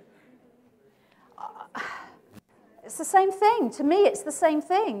 It's the same thing. To me, it's the same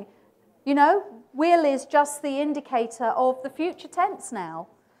thing. You know, will is just the indicator of the future tense now.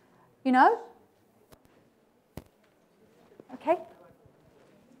 You know? Okay.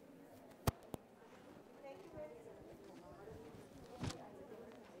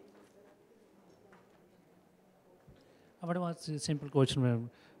 I want to ask a simple question, ma'am.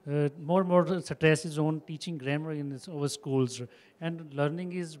 More and more stress is on teaching grammar in our schools, and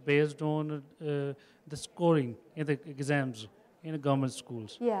learning is based on the scoring in the exams in the government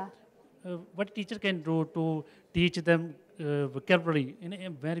schools. Yeah. What teacher can do to teach them vocabulary in a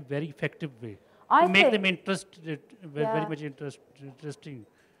very, very effective way? To make them very much interesting.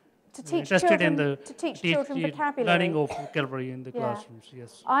 To teach interested children, in the to teach children vocabulary. Learning of vocabulary in the classrooms,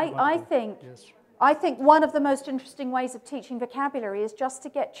 yes. I think one of the most interesting ways of teaching vocabulary is just to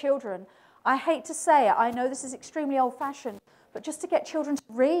get children, I hate to say it, I know this is extremely old-fashioned, but just to get children to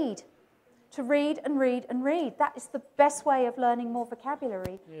read. to read and read and read. That is the best way of learning more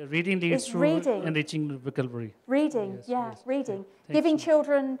vocabulary. Yeah, reading leads to enriching vocabulary. Reading, Yes, yeah, yes. reading. Thanks Giving so much.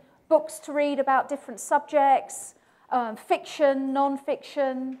 children books to read about different subjects, fiction,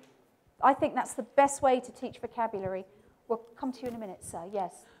 non-fiction. I think that's the best way to teach vocabulary. We'll come to you in a minute, sir.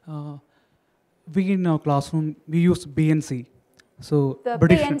 Yes. We in our classroom, we use BNC. So The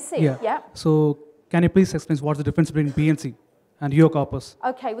British, BNC, yeah. So can you please explain what's the difference between BNC and your corpus?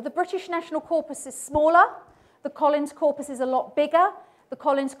 Okay, well, the British National Corpus is smaller. The Collins Corpus is a lot bigger. The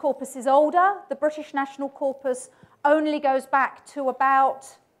Collins Corpus is older. The British National Corpus only goes back to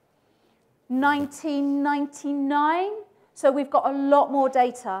about 1999. So we've got a lot more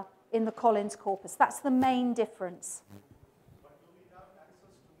data in the Collins Corpus. That's the main difference.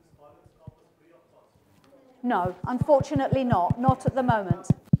 No, unfortunately not. Not at the moment.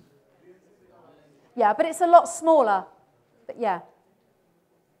 Yeah, but it's a lot smaller. But yeah.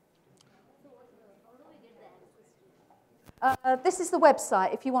 This is the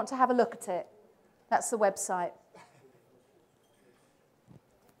website if you want to have a look at it. That's the website.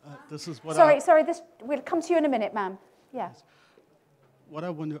 This is what Sorry, we'll come to you in a minute, ma'am. Yeah. What I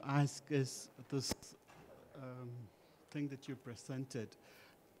want to ask is this thing that you presented.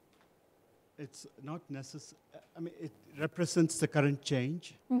 It's not necessary. I mean, it represents the current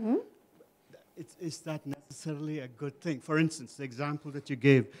change. Mm-hmm. Is that necessarily a good thing? For instance, the example that you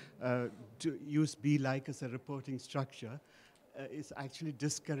gave, to use be like as a reporting structure, is actually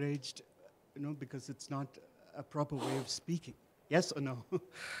discouraged, because it's not a proper way of speaking. Yes or no?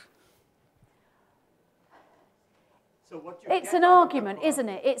 It's an argument, isn't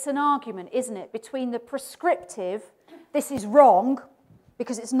it? It's an argument, isn't it, between the prescriptive, this is wrong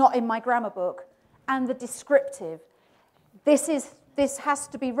because it's not in my grammar book, and the descriptive, this has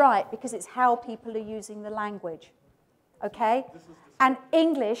to be right because it's how people are using the language. Okay? And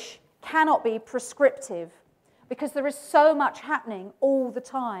English cannot be prescriptive because there is so much happening all the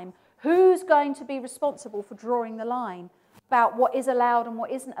time. Who's going to be responsible for drawing the line about what is allowed and what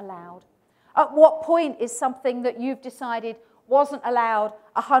isn't allowed? At what point is something that you've decided wasn't allowed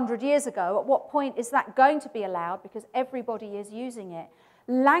 100 years ago, at what point is that going to be allowed because everybody is using it?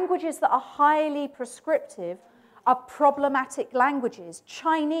 Languages that are highly prescriptive are problematic languages.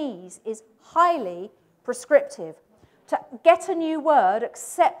 Chinese is highly prescriptive. To get a new word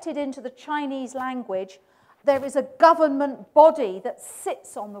accepted into the Chinese language, there is a government body that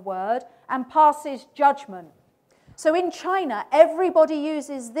sits on the word and passes judgment. So in China, everybody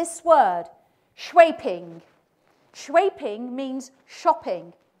uses this word, shuiping. Shuiping means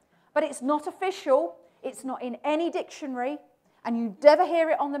shopping, but it's not official, it's not in any dictionary, and you never hear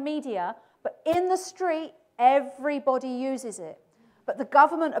it on the media, but in the street, everybody uses it. But the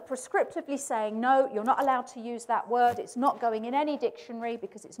government are prescriptively saying, no, you're not allowed to use that word, it's not going in any dictionary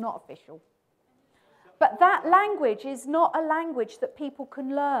because it's not official. But that language is not a language that people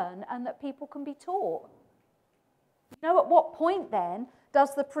can learn and that people can be taught. At what point then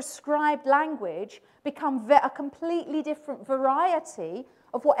does the prescribed language become a completely different variety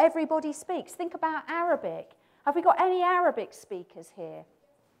of what everybody speaks? Think about Arabic. Have we got any Arabic speakers here?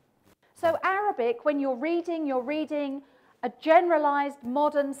 So Arabic, when you're reading a generalized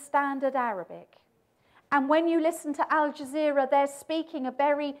modern standard Arabic. And when you listen to Al Jazeera, they're speaking a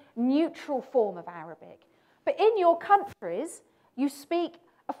very neutral form of Arabic. But in your countries, you speak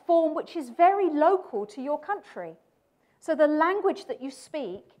a form which is very local to your country. So the language that you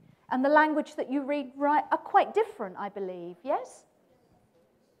speak and the language that you write are quite different, I believe, yes?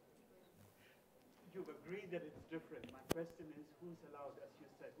 You've agreed that it's different. My question is, who's allowed, as you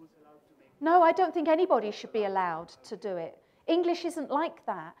said, who's allowed to make... No, I don't think anybody should be allowed to do it. English isn't like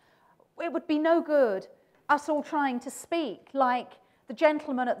that. It would be no good us all trying to speak like the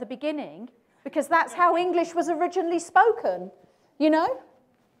gentleman at the beginning, because that's how English was originally spoken,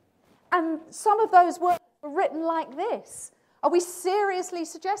 And some of those words were written like this. Are we seriously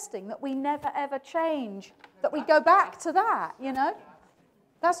suggesting that we never ever change, that we go back to that,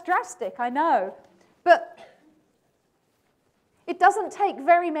 That's drastic, I know. But it doesn't take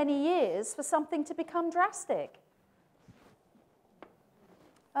very many years for something to become drastic.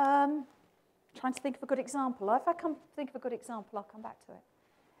 Trying to think of a good example. If I can think of a good example, I'll come back to it.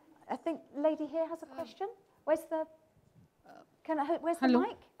 I think lady here has a question. Where's the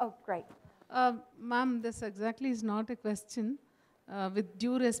mic? Oh, great. Ma'am, this exactly is not a question. With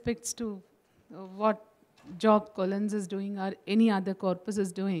due respects to what job Collins is doing or any other corpus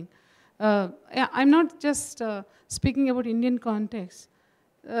is doing, I'm not just speaking about Indian context,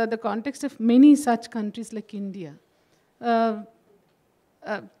 the context of many such countries like India.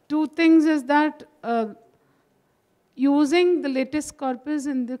 Two things is that using the latest corpus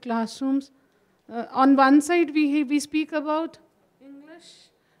in the classrooms On one side, we speak about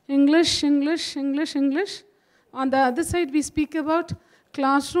English. On the other side, we speak about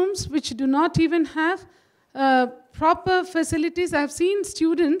classrooms which do not even have proper facilities. I've seen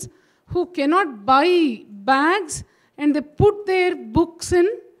students who cannot buy bags and they put their books in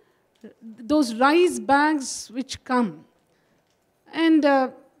those rice bags which come. And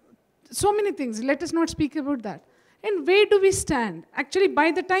so many things. Let us not speak about that. And where do we stand? Actually,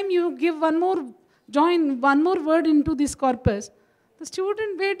 by the time you give join one more word into this corpus, the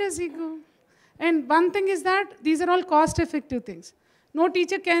student, where does he go? And one thing is that these are all cost-effective things. No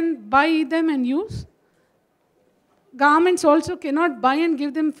teacher can buy them and use. Governments also cannot buy and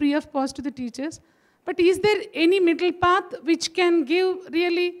give them free of cost to the teachers. But is there any middle path which can give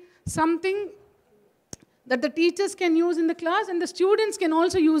really something that the teachers can use in the class and the students can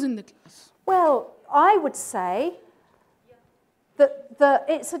also use in the class? Well, I would say that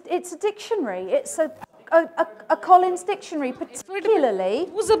it's a dictionary. It's a Collins dictionary, particularly.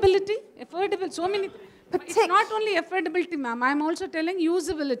 Usability, affordable, so many. It's not only affordability, ma'am. I'm also telling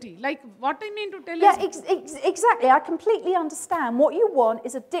usability. Like what I mean to tell you. Yeah, exactly. I completely understand. What you want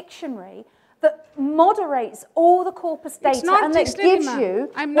is a dictionary that moderates all the corpus data and that gives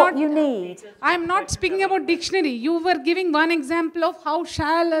you what you need. I'm not speaking about dictionary. You were giving one example of how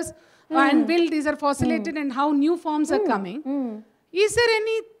shall and will, these are fossiliated and how new forms are coming. Is there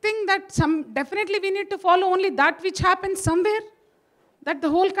anything that definitely we need to follow only that which happens somewhere? That the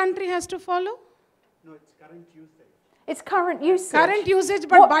whole country has to follow? No, it's current usage. It's current usage. Current usage,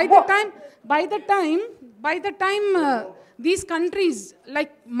 but by the time these countries,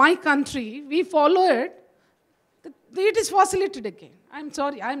 like my country, we follow it, it is fossiliated again. I'm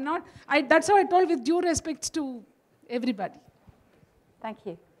sorry, that's how I told with due respects to everybody. Thank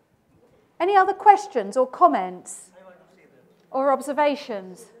you. Any other questions or comments? Or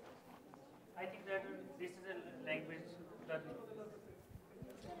observations? I think that this is a language learning.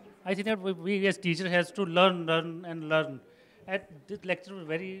 I think that we as teachers has to learn. And this lecture was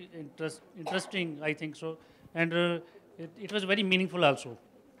very interesting, I think so. And it was very meaningful also.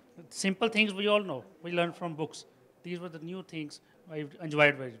 Simple things we all know. We learn from books. These were the new things I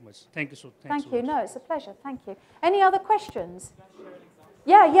enjoyed very much. Thank you. Thank you. No, it's a pleasure. Thank you. Any other questions?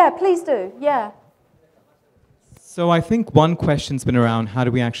 Yeah, please do. Yeah. So I think one question's been around, how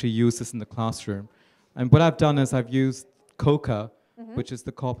do we actually use this in the classroom? And what I've done is I've used COCA, which is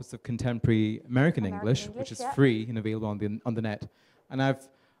the Corpus of Contemporary American English, which is free and available on the net. And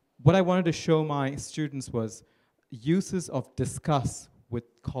what I wanted to show my students was uses of discuss with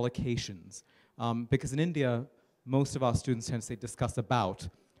collocations. Because in India, most of our students tend to say discuss about,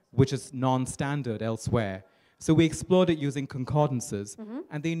 which is non-standard elsewhere. So we explored it using concordances.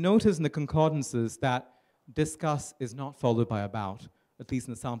 And they noticed in the concordances that discuss is not followed by about, at least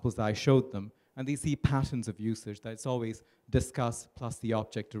in the samples that I showed them. And they see patterns of usage, that it's always discuss plus the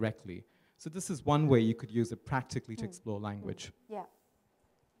object directly. So this is one way you could use it practically to explore language. Yeah.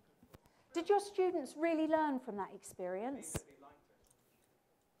 Did your students really learn from that experience? They liked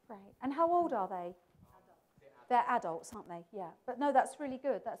it. Right. And how old are they? They're adults, aren't they? Yeah. But no, that's really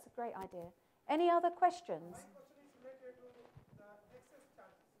good. That's a great idea. Any other questions?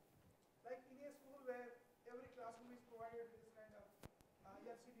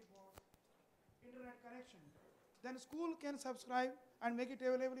 Internet connection, then school can subscribe and make it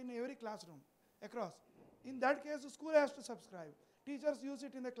available in every classroom across. In that case, the school has to subscribe. Teachers use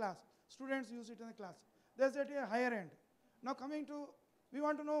it in the class. Students use it in the class. That's at a higher end. Now coming to, we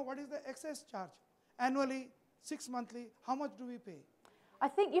want to know what is the excess charge. Annually, 6 monthly, how much do we pay? I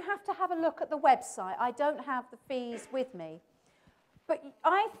think you have to have a look at the website. I don't have the fees with me. But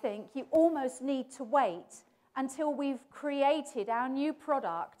I think you almost need to wait until we've created our new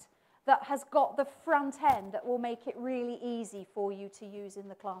product that has got the front end that will make it really easy for you to use in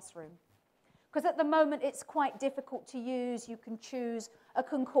the classroom. Because at the moment it's quite difficult to use. You can choose a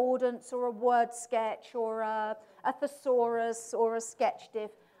concordance or a word sketch or a thesaurus or a sketch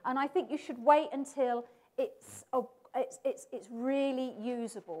diff. And I think you should wait until it's really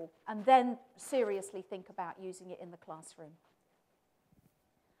usable and then seriously think about using it in the classroom.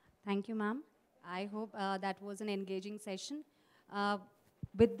 Thank you, ma'am. I hope that was an engaging session.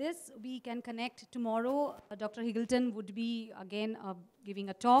 With this, we can connect tomorrow. Dr. Higgleton would be, again, giving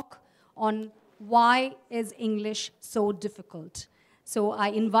a talk on why is English so difficult. So I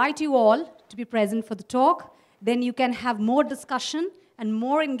invite you all to be present for the talk. Then you can have more discussion and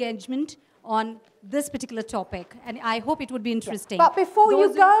more engagement on this particular topic. And I hope it would be interesting. But before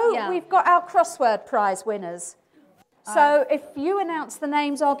you go, we've got our crossword prize winners. So if you announce the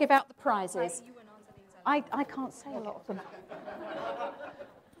names, I'll give out the prizes. I can't say a lot of them.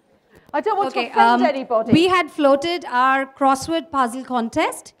 I don't want to offend anybody. We had floated our crossword puzzle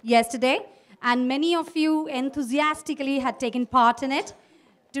contest yesterday, and many of you enthusiastically had taken part in it.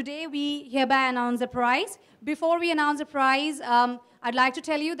 Today, we hereby announce the prize. Before we announce the prize, I'd like to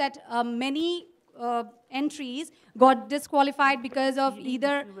tell you that many entries got disqualified because of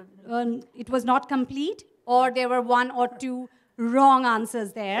either it was not complete or there were 1 or 2 wrong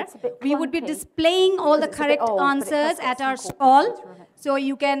answers there. We would be displaying all the correct answers at our stall, so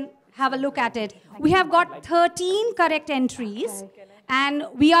you can have a look at it. We have got 13 correct entries, and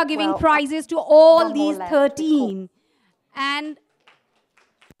we are giving prizes to all these 13. And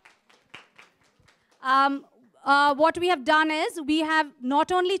what we have done is, we have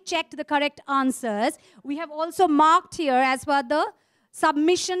not only checked the correct answers, we have also marked here as per the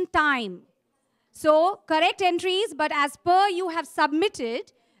submission time. So, correct entries, but as per you have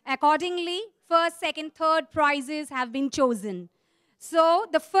submitted, accordingly, first, second, third prizes have been chosen. So,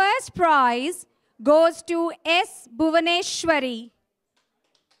 the first prize goes to S. Bhuvaneshwari.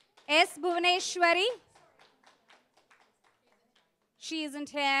 S. Bhuvaneshwari. She isn't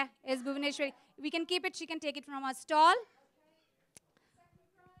here. S. Bhuvaneshwari. We can keep it. She can take it from our stall.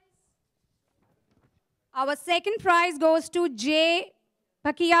 Our second prize goes to J.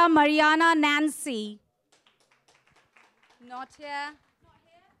 Pakia Mariana Nancy. Not here.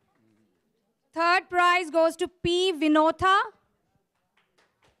 Third prize goes to P. Vinotha.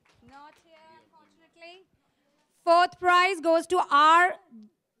 Not here, unfortunately. Fourth prize goes to R.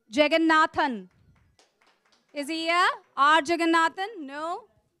 Jagannathan. Is he here? R. Jagannathan? No.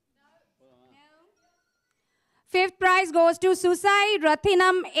 Fifth prize goes to Susai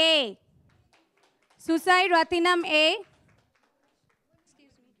Rathinam A. Susai Rathinam A.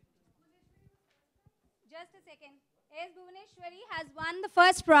 Excuse me. Just a second. S. Bhuvaneshwari has won the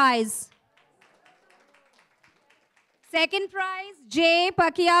first prize. Second prize, J.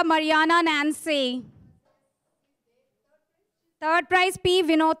 Pakia Mariana Nancy. Third prize, P.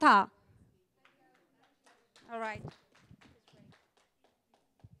 Vinotha. All right.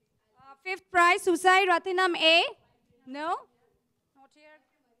 Fifth prize, Susai Rathinam A. No? Not here.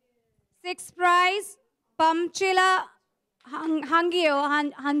 Sixth prize, Pamchila Hangio,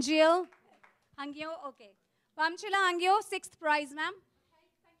 okay. Pamchila Hangio, sixth prize, ma'am.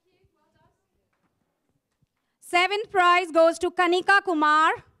 Seventh prize goes to Kanika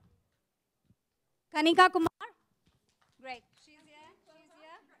Kumar. Kanika Kumar? Great. She's here. She's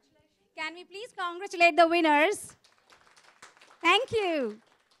here. Can we please congratulate the winners? Thank you.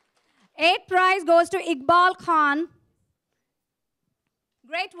 Eighth prize goes to Iqbal Khan.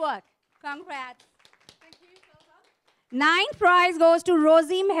 Great work. Congrats. Thank you. Ninth prize goes to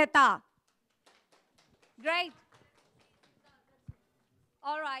Rosie Mehta. Great.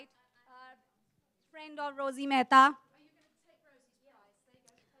 All right. Friend of Rosie Mehta.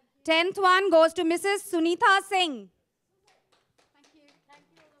 10th one goes to Mrs. Sunitha Singh.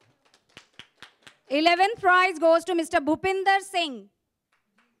 11th prize goes to Mr. Bhupinder Singh.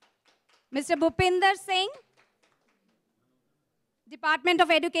 Mr. Bhupinder Singh, Department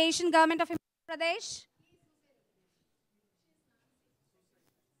of Education, Government of Himachal Pradesh.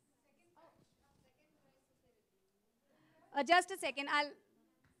 Just a second,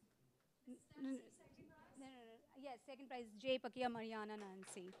 yes, second prize, J. Pakia Mariana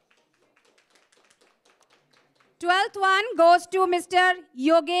Nancy. 12th one goes to Mr.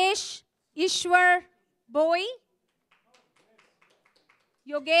 Yogesh Ishwar Boy.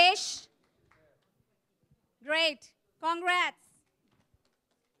 Yogesh. Great. Congrats.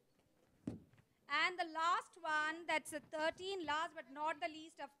 And the last one, that's a 13, last but not the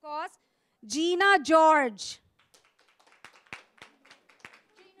least, of course, Gina George.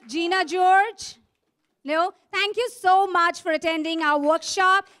 Gina George. No, thank you so much for attending our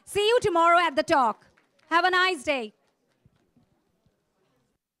workshop. See you tomorrow at the talk. Have a nice day.